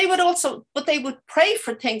 But they would pray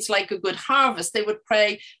for things like a good harvest. They would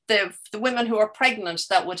pray the women who are pregnant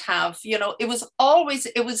that would have, you know, it was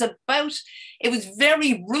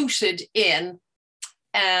very rooted in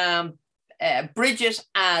Bridget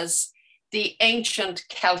as the ancient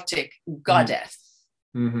Celtic goddess.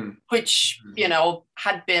 Which, you know,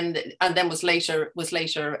 had been, and then was later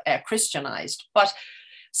Christianized. But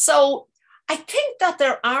so I think that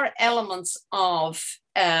there are elements of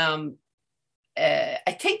that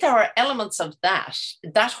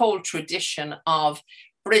whole tradition of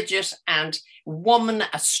Bridget and woman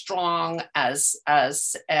as strong as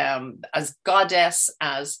goddess,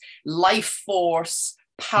 as life force,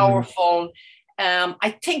 powerful.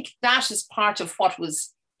 I think that is part of what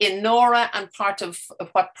was in Nora and part of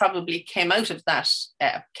what probably came out of that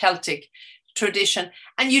Celtic tradition.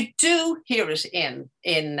 And you do hear it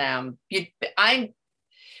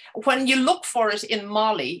when you look for it in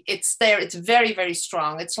Molly, it's there, it's very, very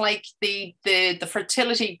strong. It's like the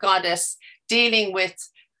fertility goddess dealing with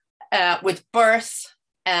birth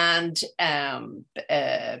and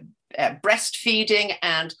breastfeeding,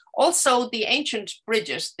 and also the ancient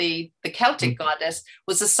Bridget, the Celtic goddess,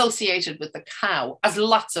 was associated with the cow, as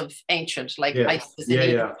lots of ancient, like Isis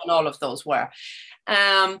and all of those were.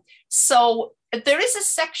 So there is a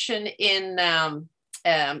section in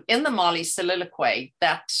the Molly soliloquy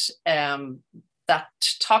that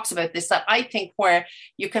talks about this, that I think where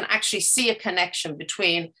you can actually see a connection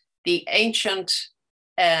between the ancient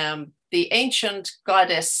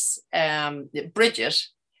goddess Bridget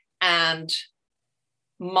and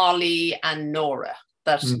Molly and Nora,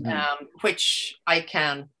 that which I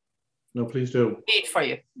can please do read for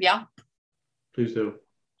you. Yeah, please do.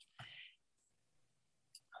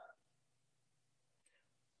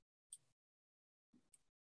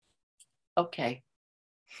 Okay.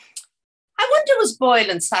 I wonder, was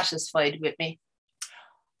Boylan satisfied with me?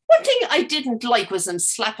 One thing I didn't like was him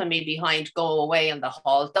slapping me behind, go away in the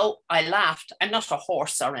hall, though I laughed. I'm not a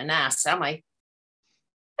horse or an ass, am I?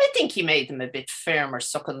 I think he made them a bit firmer,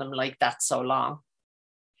 sucking them like that so long.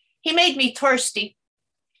 He made me thirsty.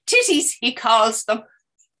 Titties, he calls them.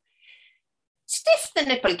 Stiff the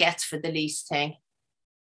nipple gets for the least thing.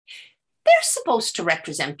 They're supposed to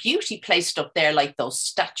represent beauty, placed up there like those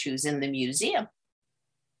statues in the museum.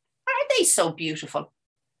 Are they so beautiful?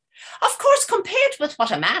 Of course, compared with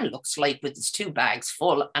what a man looks like with his 2 bags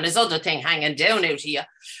full and his other thing hanging down out of you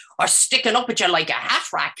or sticking up at you like a hat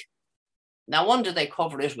rack. No wonder they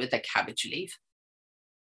cover it with a cabbage leaf.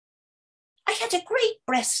 I had a great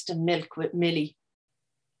breast of milk with Millie,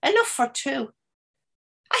 enough for 2.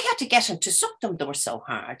 I had to get him to suck them, they were so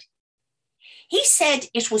hard. He said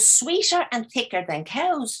it was sweeter and thicker than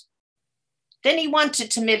cows. Then he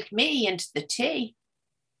wanted to milk me into the tea.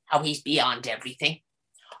 How he's beyond everything.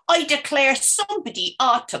 I declare somebody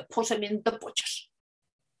ought to put him in the budget.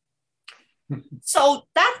 So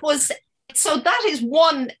that is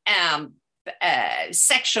one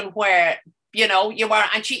section where, you know, you are,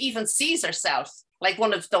 and she even sees herself like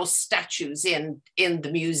one of those statues in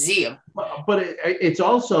the museum. But it's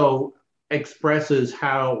also expresses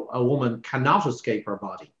how a woman cannot escape her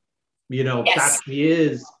body. You know, yes. That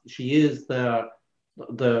she is the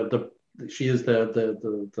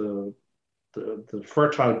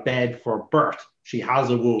fertile bed for birth. She has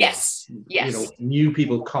a womb. Yes. You know, new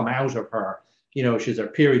people come out of her. You know, she's her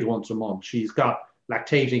period once a month. She's got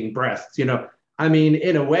lactating breasts. You know, I mean,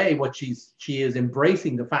 in a way, she is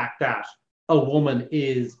embracing the fact that a woman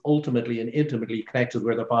is ultimately and intimately connected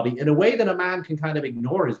with her body in a way that a man can kind of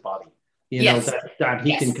ignore his body. You know, that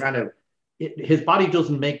he can kind of, his body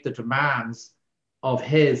doesn't make the demands of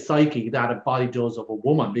his psyche that a body does of a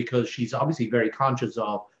woman, because she's obviously very conscious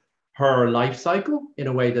of her life cycle in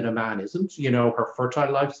a way that a man isn't. You know, her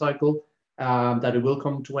fertile life cycle, that it will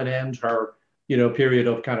come to an end, her, you know, period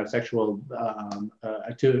of kind of sexual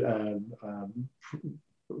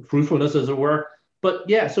fruitfulness, as it were. But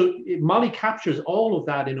yeah, so Molly captures all of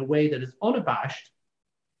that in a way that is unabashed,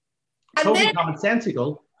 totally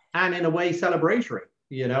commonsensical, and in a way celebratory,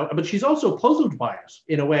 you know. But she's also puzzled by it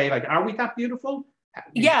in a way, like, are we that beautiful?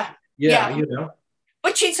 Yeah, you know.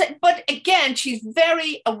 But again, she's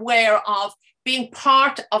very aware of being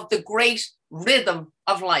part of the great rhythm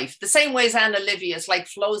of life. The same way as Anna Livia's like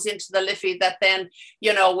flows into the Liffey that then,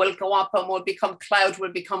 you know, will go up and will become cloud,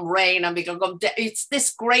 will become rain, and become. It's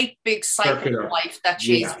this great big cycle of life that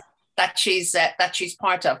she's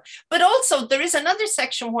part of. But also there is another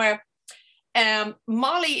section where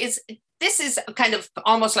Molly is. This is kind of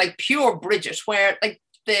almost like pure Bridget, where like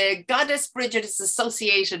the goddess Bridget is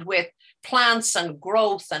associated with plants and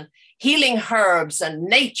growth and healing herbs and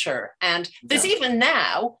nature. And there's even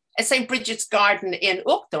now a St. Bridget's garden in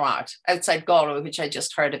Uachtarard outside Galway, which I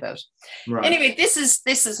just heard about. Right. Anyway, this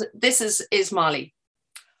is Molly.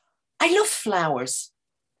 I love flowers.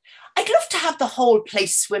 I'd love to have the whole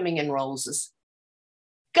place swimming in roses.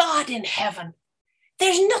 God in heaven,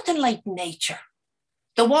 there's nothing like nature.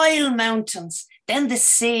 The wild mountains, then the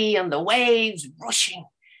sea and the waves rushing.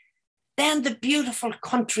 Then the beautiful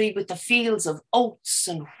country with the fields of oats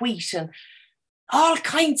and wheat and all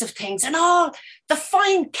kinds of things, and all the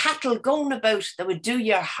fine cattle going about that would do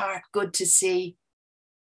your heart good to see.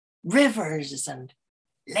 Rivers and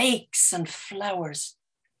lakes and flowers,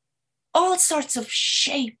 all sorts of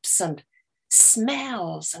shapes and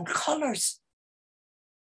smells and colours.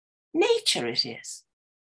 Nature it is.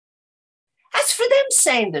 As for them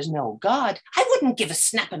saying there's no God, I wouldn't give a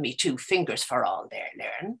snap of me 2 fingers for all their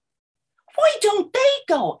learning. Why don't they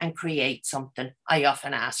go and create something? I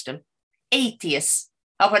often asked them. Atheists,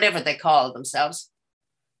 or whatever they call themselves.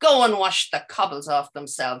 Go and wash the cobbles off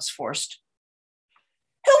themselves first.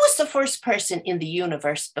 Who was the first person in the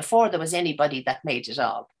universe before there was anybody that made it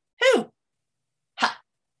all? Who? Ha!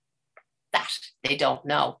 That they don't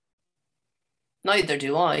know. Neither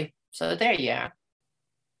do I. So there you are.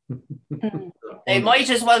 They might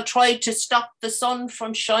as well try to stop the sun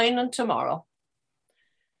from shining tomorrow.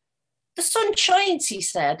 The sun shines, he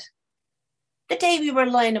said, the day we were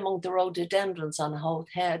lying among the rhododendrons on Holt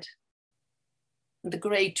Head, in the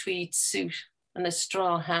grey tweed suit and a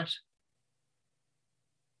straw hat.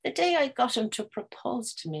 The day I got him to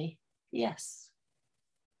propose to me, yes.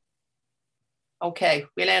 Okay,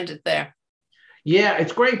 we'll end it there. Yeah,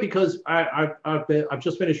 it's great because I've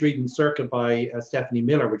just finished reading Circa by Stephanie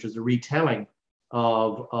Miller, which is a retelling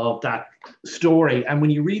of that story. And when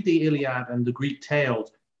you read the Iliad and the Greek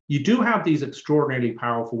tales, you do have these extraordinarily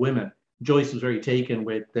powerful women. Joyce was very taken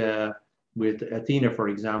with Athena, for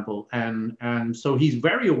example, and so he's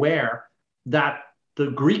very aware that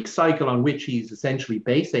the Greek cycle on which he's essentially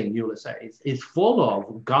basing Ulysses is full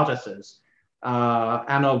of goddesses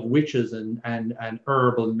and of witches and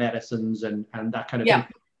herbal medicines and that kind of thing,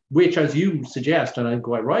 which, as you suggest, and I think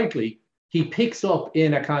quite rightly, he picks up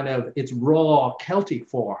in a kind of its raw Celtic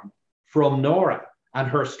form from Nora and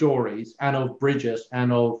her stories, and of Bridget,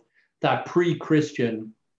 and of that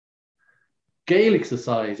pre-Christian Gaelic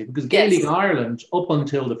society, because Gaelic Ireland, up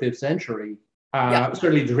until the 5th century,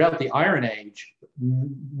 certainly throughout the Iron Age,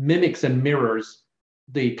 mimics and mirrors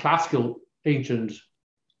the classical ancient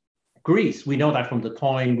Greece. We know that from the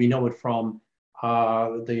Táin, we know it from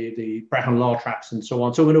the Brehon law tracts and so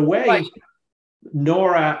on. So in a way,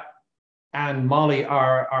 Nora and Molly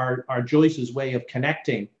are Joyce's way of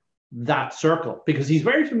connecting that circle, because he's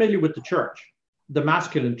very familiar with the church, the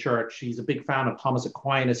masculine church. He's a big fan of Thomas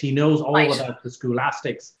Aquinas. He knows all about the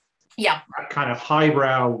scholastics, that kind of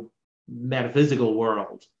highbrow metaphysical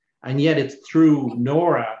world. And yet it's through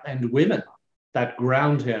Nora and women that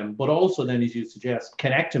ground him, but also then, as you suggest,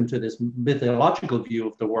 connect him to this mythological view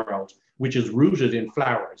of the world, which is rooted in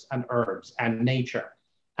flowers and herbs and nature.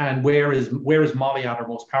 And where is Molly at her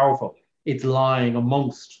most powerful? It's lying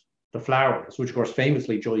amongst the flowers, which of course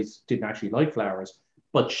famously Joyce didn't actually like flowers,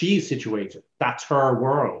 but she's situated. That's her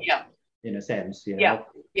world, in a sense, you know.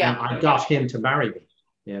 And I got him to marry me,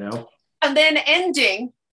 you know. And then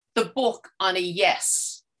ending the book on a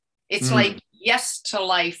yes. It's like yes to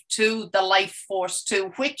life, to the life force,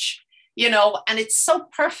 to which, you know, and it's so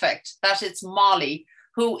perfect that it's Molly,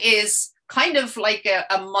 who is kind of like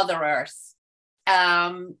a Mother Earth,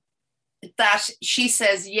 that she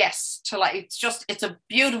says yes to life. It's a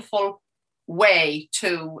beautiful way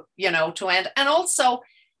to, you know, to end. And also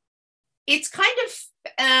it's kind of,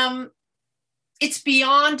 it's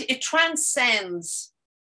beyond, it transcends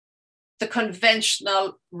the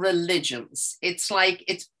conventional religions. It's like,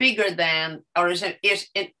 it's bigger than, or it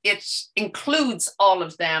includes all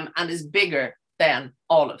of them and is bigger than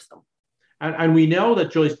all of them. And we know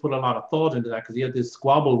that Joyce put a lot of thought into that, because he had this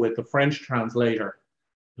squabble with the French translator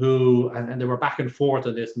who, and they were back and forth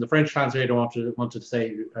on this, and the French translator wanted to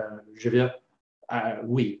say, je veux,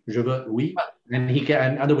 oui, je veux, oui. And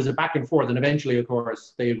there was a back and forth, and eventually, of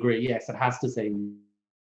course, they agree, yes, it has to say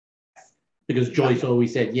yes. Because Joyce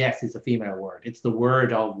always said yes is a female word. It's the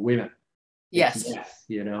word of women. Yes. Yes,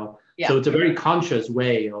 you know. Yeah. So it's a very conscious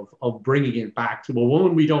way of bringing it back to a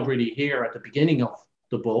woman we don't really hear at the beginning of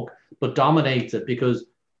the book, but dominates it, because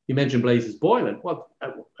you mentioned Blazes Boylan. Well,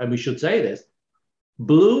 and we should say this,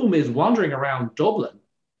 Bloom is wandering around Dublin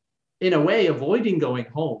in a way avoiding going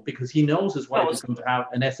home, because he knows his wife is going to have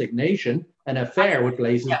an assignation, an affair with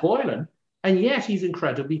Blazes Boylan, and yet he's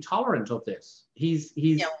incredibly tolerant of this. He's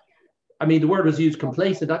I mean, the word was used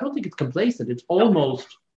complacent. I don't think it's complacent. It's almost,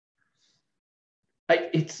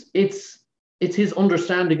 it's his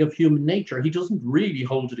understanding of human nature. He doesn't really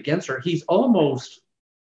hold it against her. It's almost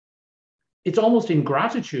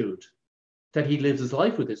ingratitude that he lives his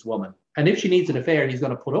life with this woman. And if she needs an affair, he's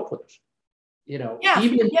going to put up with it. You know,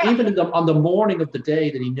 even on the morning of the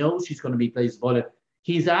day that he knows she's going to meet Blazes Boylan,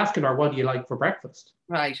 he's asking her, what do you like for breakfast?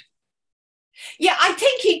 Right. Yeah, I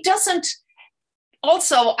think he doesn't.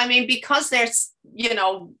 Also, I mean, because there's, you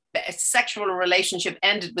know, a sexual relationship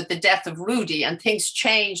ended with the death of Rudy and things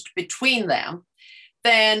changed between them,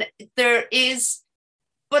 then there is,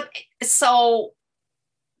 but so,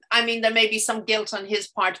 I mean, there may be some guilt on his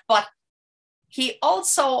part, but he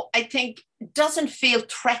also, I think, doesn't feel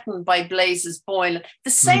threatened by Blazes Boylan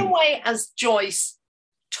the same way as Joyce,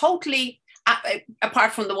 totally,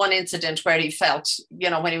 apart from the one incident where he felt,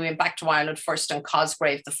 you know, when he went back to Ireland first and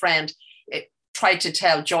Cosgrave, the friend, tried to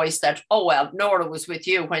tell Joyce that, oh, well, Nora was with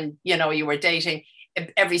you when, you know, you were dating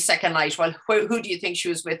every second night. Well, who do you think she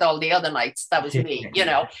was with all the other nights? That was me, you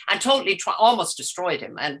know, and totally almost destroyed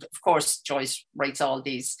him. And of course, Joyce writes all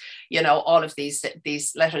these, you know, all of these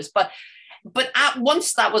letters. But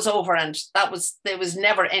once that was over, and there was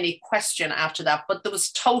never any question after that, but there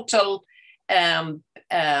was total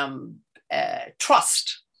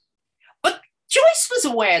trust. But Joyce was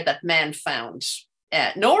aware that men found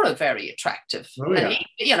Nora very attractive. Oh, yeah. And he,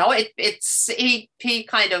 you know, he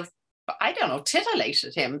kind of, I don't know,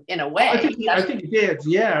 titillated him in a way. I think he did.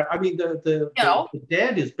 Yeah, I mean, the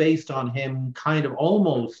Dead is based on him kind of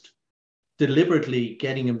almost deliberately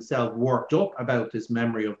getting himself worked up about this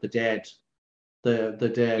memory of the dead,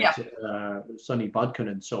 the dead Sonny Bodkin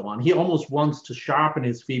and so on. He almost wants to sharpen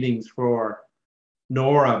his feelings for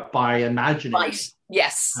Nora by imagining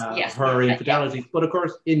her infidelities. But of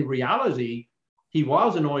course, in reality, he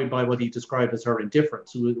was annoyed by what he described as her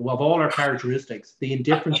indifference. Of all her characteristics, the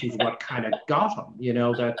indifference is what kind of got him,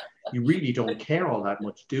 that you really don't care all that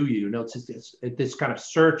much, do you? It's just this kind of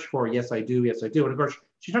search for, yes, I do. And of course,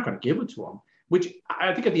 she's not going to give it to him, which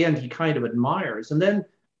I think at the end he kind of admires. And then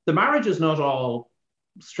the marriage is not all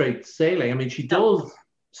straight sailing. I mean, she does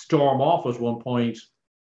storm off at one point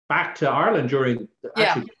back to Ireland during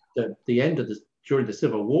the end of during the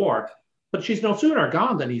Civil War. But she's no sooner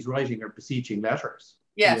gone than he's writing her beseeching letters.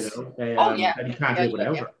 Yes. And he can't live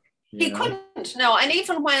without her. He couldn't. No, and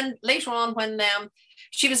even when later on, when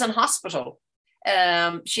she was in hospital,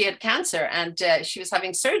 she had cancer and she was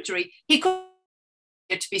having surgery, he couldn't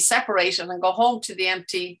to be separated and go home to the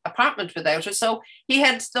empty apartment without her. So he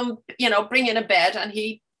had them, bring in a bed, and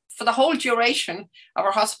he, for the whole duration of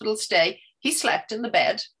her hospital stay, he slept in the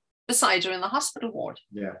bed beside her in the hospital ward.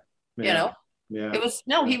 Yeah. Yeah. It was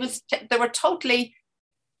they were totally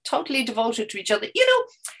devoted to each other.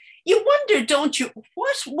 You wonder, don't you,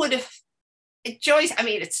 what would have Joyce, I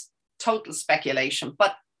mean, it's total speculation,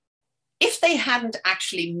 but if they hadn't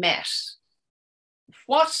actually met,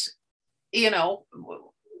 what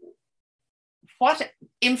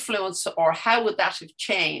influence or how would that have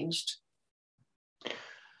changed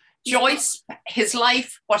Joyce, his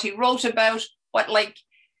life, what he wrote about,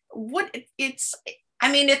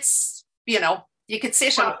 you could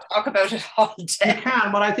sit and talk about it all day. You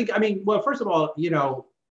can, but I think, first of all,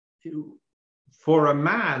 for a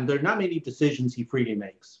man, there are not many decisions he freely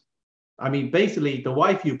makes. I mean, basically, the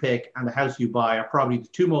wife you pick and the house you buy are probably the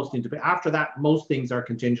two most independent. After that, most things are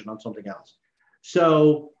contingent on something else.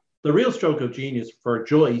 So the real stroke of genius for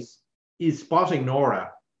Joyce is spotting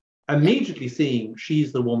Nora, immediately seeing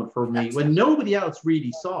she's the woman for me when nobody else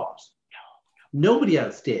really saw it. Nobody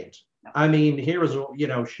else did. I mean, here is,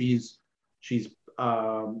 she's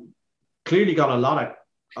clearly got a lot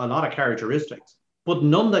of characteristics, but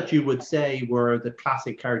none that you would say were the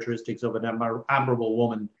classic characteristics of an admirable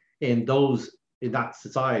woman in that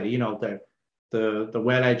society. The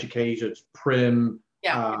well-educated, prim,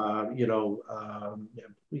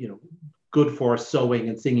 good for sewing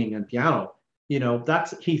and singing and piano.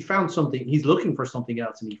 He found something. He's looking for something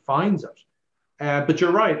else, and he finds it. But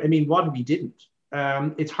you're right. I mean, what if he didn't?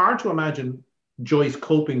 It's hard to imagine Joyce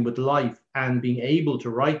coping with life and being able to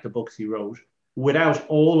write the books he wrote without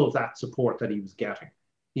all of that support that he was getting.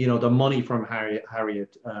 The money from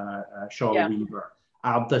Harriet Shaw Weaver,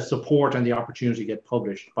 the support and the opportunity to get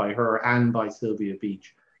published by her and by Sylvia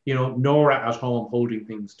Beach. Nora at home holding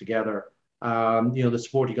things together. The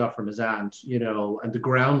support he got from his aunt, and the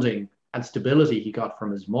grounding and stability he got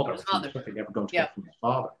from his mother, which he was certainly never going to get from his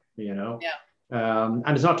father,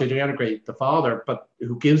 And it's not to denigrate the father, but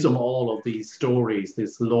who gives him all of these stories,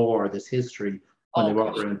 this lore, this history when they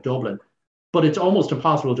were around Dublin. But it's almost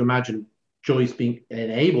impossible to imagine Joyce being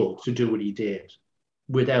enabled to do what he did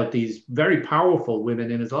without these very powerful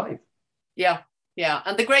women in his life. Yeah.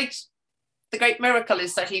 And the great miracle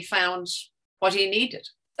is that he found what he needed.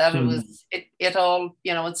 That it all,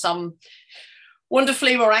 in some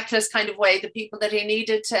wonderfully miraculous kind of way, the people that he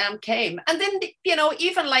needed came. And then,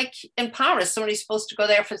 even like in Paris, when he's supposed to go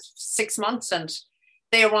there for 6 months and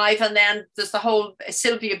they arrive, and then there's the whole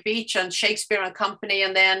Sylvia Beach and Shakespeare and Company,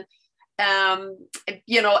 and then,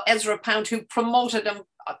 Ezra Pound, who promoted him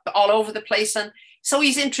all over the place. And so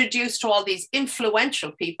he's introduced to all these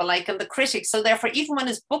influential people, and the critics. So therefore, even when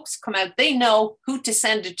his books come out, they know who to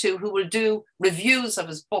send it to, who will do reviews of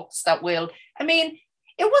his books that will, he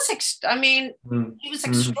was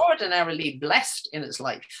extraordinarily blessed in his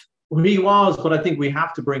life. Well, he was, but I think we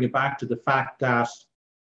have to bring it back to the fact that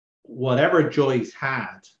whatever Joyce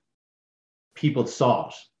had, people saw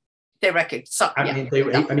it. They reckon. It's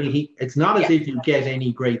not as if you get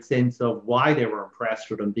any great sense of why they were impressed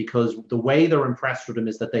with him, because the way they're impressed with him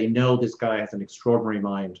is that they know this guy has an extraordinary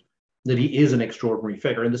mind, that he is an extraordinary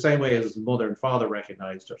figure, in the same way as his mother and father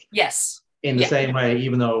recognized it. Yes. In the same way,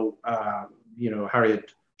 even though,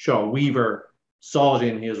 Harriet Shaw Weaver saw it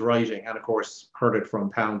in his writing and, of course, heard it from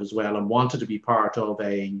Pound as well and wanted to be part of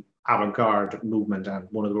a avant-garde movement and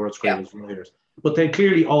one of the world's greatest writers. But they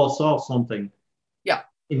clearly all saw something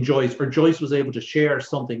in Joyce, or Joyce was able to share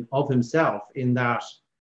something of himself in that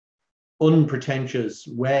unpretentious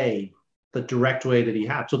way, the direct way that he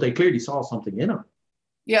had. So they clearly saw something in him.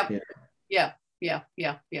 Yeah.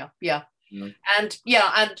 And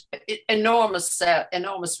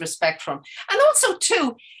enormous respect from him. And also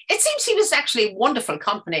too, it seems he was actually wonderful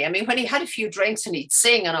company. I mean, when he had a few drinks and he'd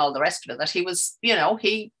sing and all the rest of it, that he was, he had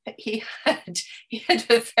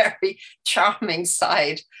a very charming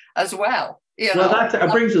side as well.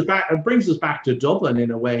 It brings us back to Dublin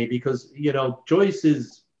in a way, because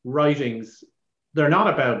Joyce's writings they're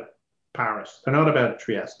not about Paris. They're not about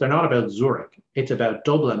Trieste. They're not about Zurich. It's about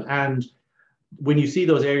Dublin. And when you see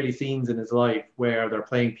those early scenes in his life where they're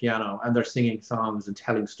playing piano and they're singing songs and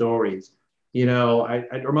telling stories,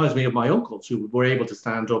 it reminds me of my uncles who were able to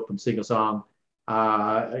stand up and sing a song,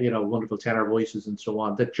 wonderful tenor voices and so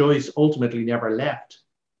on, that Joyce ultimately never left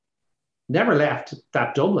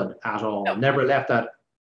that Dublin at all, No. never left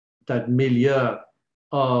that milieu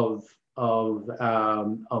of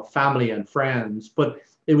family and friends. But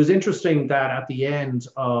it was interesting that at the end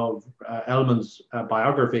of Elmond's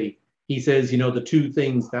biography, he says, the two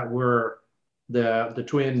things that were the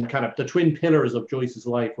twin pillars of Joyce's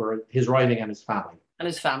life were his writing and his family. And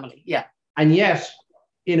his family, yeah. And yet,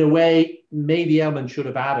 in a way, maybe Eamonn should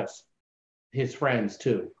have added his friends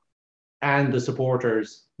too, and the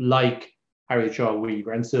supporters like Harriet Shaw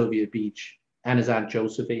Weaver and Sylvia Beach and his Aunt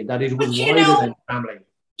Josephine, that it was wider than family.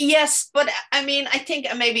 Yes, but I mean, I think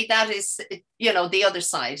maybe that is, the other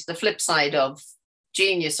side, the flip side of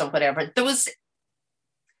genius or whatever. There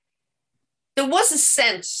was a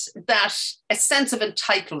sense of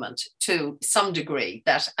entitlement to some degree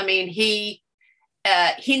that, I mean, he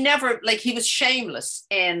never, like, he was shameless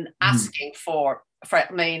in asking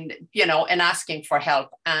in asking for help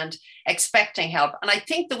and expecting help. And I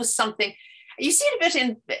think there was something, you see it a bit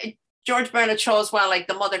in George Bernard Shaw as well, like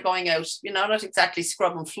the mother going out, not exactly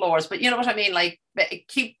scrubbing floors, but you know what I mean? Like,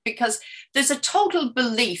 because there's a total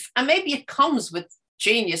belief, and maybe it comes with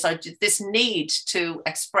genius or this need to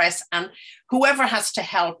express, and whoever has to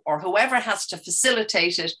help or whoever has to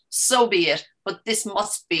facilitate it, so be it. But this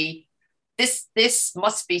must be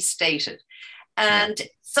stated. And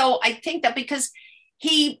so I think that because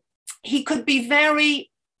he could be very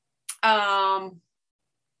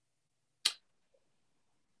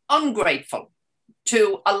ungrateful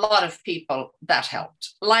to a lot of people that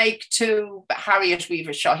helped, like to Harriet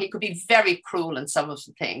Weaver Shaw. He could be very cruel in some of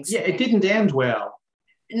the things. Yeah, it didn't end well.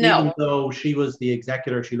 No. Even though she was the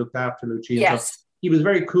executor, she looked after Lucia. Yes. So he was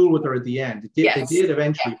very cool with her at the end. They did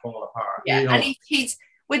eventually fall apart. Yeah, and he's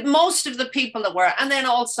with most of the people that were, and then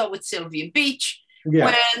also with Sylvia Beach,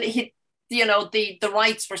 when the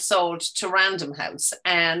rights were sold to Random House.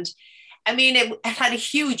 And I mean, it had a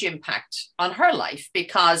huge impact on her life,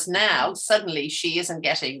 because now suddenly she isn't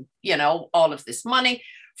getting, all of this money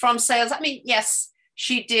from sales. I mean, yes,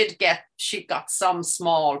 she got some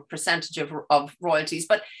small percentage of royalties,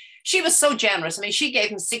 but she was so generous. I mean, she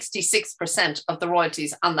gave him 66% of the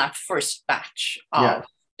royalties on that first batch. I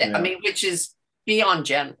mean, which is beyond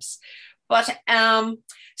generous. But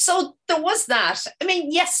so there was that. I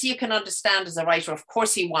mean, yes, you can understand as a writer, of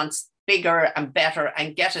course, he wants bigger and better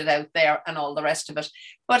and get it out there and all the rest of it.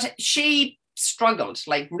 But she struggled,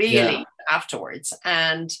 like, really afterwards.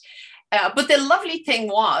 And but the lovely thing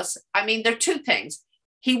was, I mean, there are two things.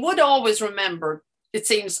 He would always remember, it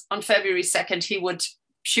seems, on February 2nd,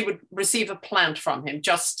 she would receive a plant from him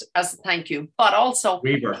just as a thank you. But also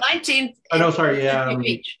Weaver.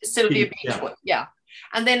 Sylvia Beach. Yeah.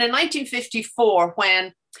 And then in 1954,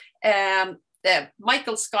 when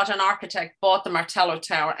Michael Scott, an architect, bought the Martello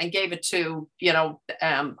Tower and gave it to,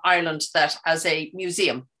 Ireland as a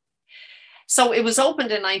museum. So it was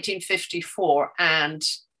opened in 1954, and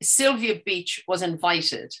Sylvia Beach was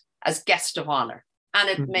invited as guest of honor. And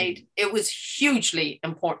it was hugely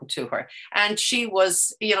important to her. And she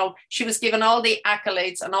was given all the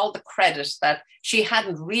accolades and all the credit that she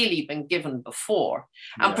hadn't really been given before.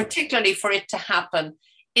 And particularly for it to happen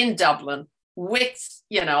in Dublin with,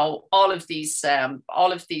 all of these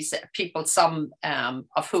people, some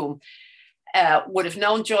of whom would have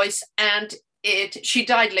known Joyce. And she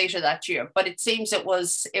died later that year, but it seems it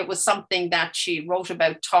was something that she wrote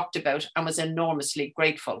about, talked about, and was enormously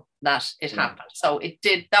grateful that it happened. So it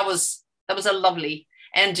did. That was a lovely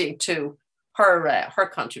ending to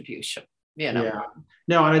her contribution. Yeah.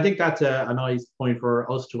 No, and I think that's a nice point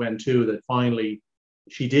for us to end too. That finally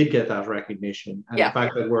she did get that recognition, and the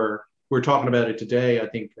fact that we're talking about it today, I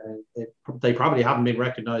think they probably haven't been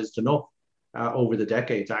recognized enough. Over the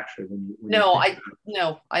decades, actually. I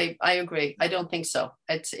agree. I don't think so.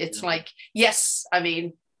 It's like, yes, I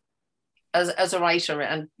mean, as a writer,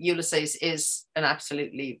 and Ulysses is an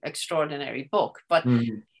absolutely extraordinary book, but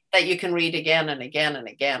that you can read again and again and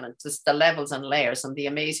again, and just the levels and layers. And the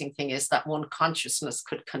amazing thing is that one consciousness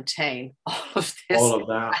could contain all of this, all of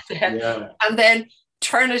that, and then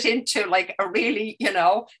turn it into like a really,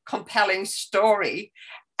 compelling story.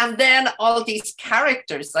 And then all these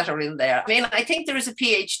characters that are in there. I mean, I think there is a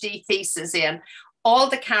PhD thesis in all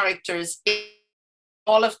the characters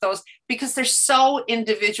all of those, because they're so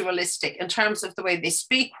individualistic in terms of the way they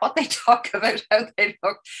speak, what they talk about, how they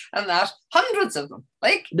look, and that. Hundreds of them.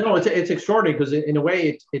 Like, no, it's extraordinary because in a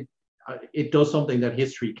way it does something that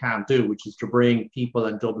history can't do, which is to bring people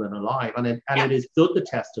in Dublin alive, and it has stood the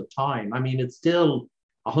test of time. I mean, it's still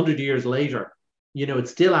 100 years later. You know,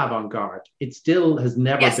 it's still avant-garde. It still has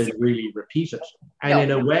never been really repeated, and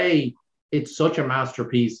in a way, it's such a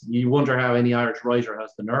masterpiece. You wonder how any Irish writer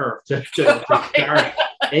has the nerve to start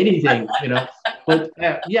anything, you know. But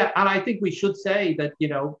yeah, and I think we should say that, you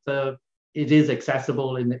know, it is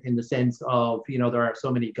accessible in the sense of, you know, there are so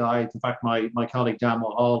many guides. In fact, my colleague Dan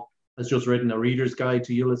Hall has just written a reader's guide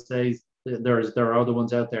to Ulysses. There are other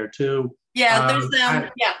ones out there too. Yeah, there's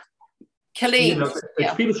Killeen. You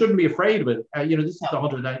know, people shouldn't be afraid of it. You know, this is the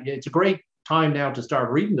 100. It's a great time now to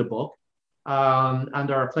start reading the book. And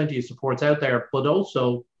there are plenty of supports out there, but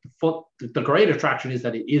also the great attraction is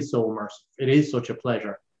that it is so immersive. It is such a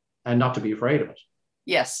pleasure, and not to be afraid of it.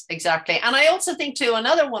 Yes, exactly. And I also think too,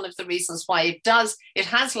 another one of the reasons why it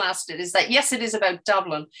has lasted is that, yes, it is about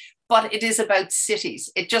Dublin, but it is about cities.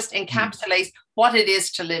 It just encapsulates what it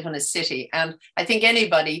is to live in a city. And I think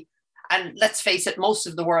anybody, and let's face it, most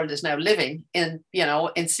of the world is now living in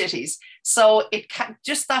cities. So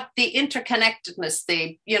just that the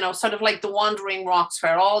interconnectedness, sort of like the wandering rocks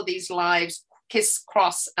where all these lives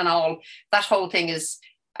crisscross and all, that whole thing is,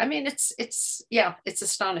 I mean, it's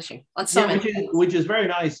astonishing. Which is very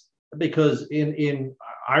nice, because in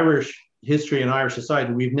Irish history and Irish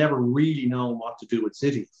society, we've never really known what to do with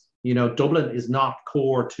cities. You know, Dublin is not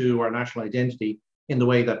core to our national identity in the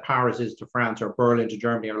way that Paris is to France, or Berlin to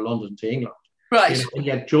Germany, or London to England. Right. You know, and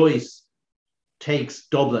yet Joyce takes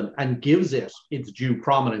Dublin and gives it its due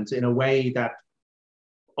prominence in a way that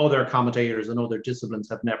other commentators and other disciplines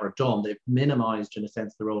have never done. They've minimized, in a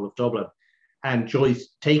sense, the role of Dublin. And Joyce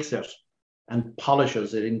takes it and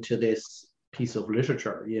polishes it into this piece of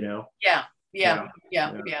literature, you know? Yeah,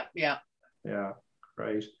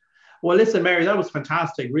 great. Well, listen, Mary, that was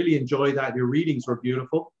fantastic. Really enjoyed that. Your readings were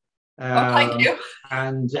beautiful. Thank you.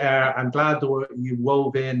 And I'm glad that you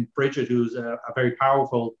wove in Bridget, who's a very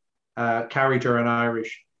powerful character in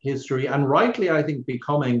Irish history, and rightly, I think,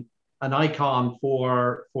 becoming an icon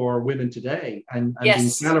for women today, and being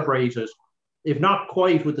celebrated, if not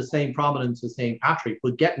quite with the same prominence as St. Patrick,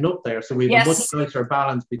 but getting up there. So we have a much nicer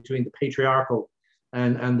balance between the patriarchal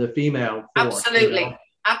and the female force. Absolutely. You know?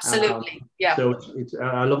 Absolutely. Yeah. So it's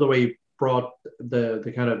I love the way you brought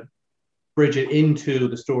the kind of Bridget into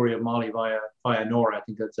the story of Molly via Nora. I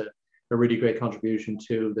think that's a really great contribution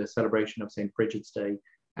to the celebration of St. Bridget's Day.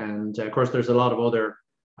 And of course, there's a lot of other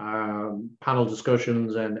panel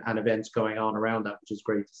discussions and events going on around that, which is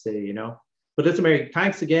great to see, you know. But listen, Mary,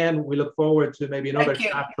 thanks again. We look forward to maybe another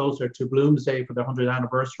chat closer to Bloomsday for the 100th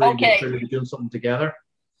anniversary. Okay. We'll be doing something together.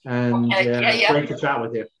 And great to chat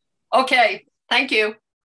with you. Okay. Thank you.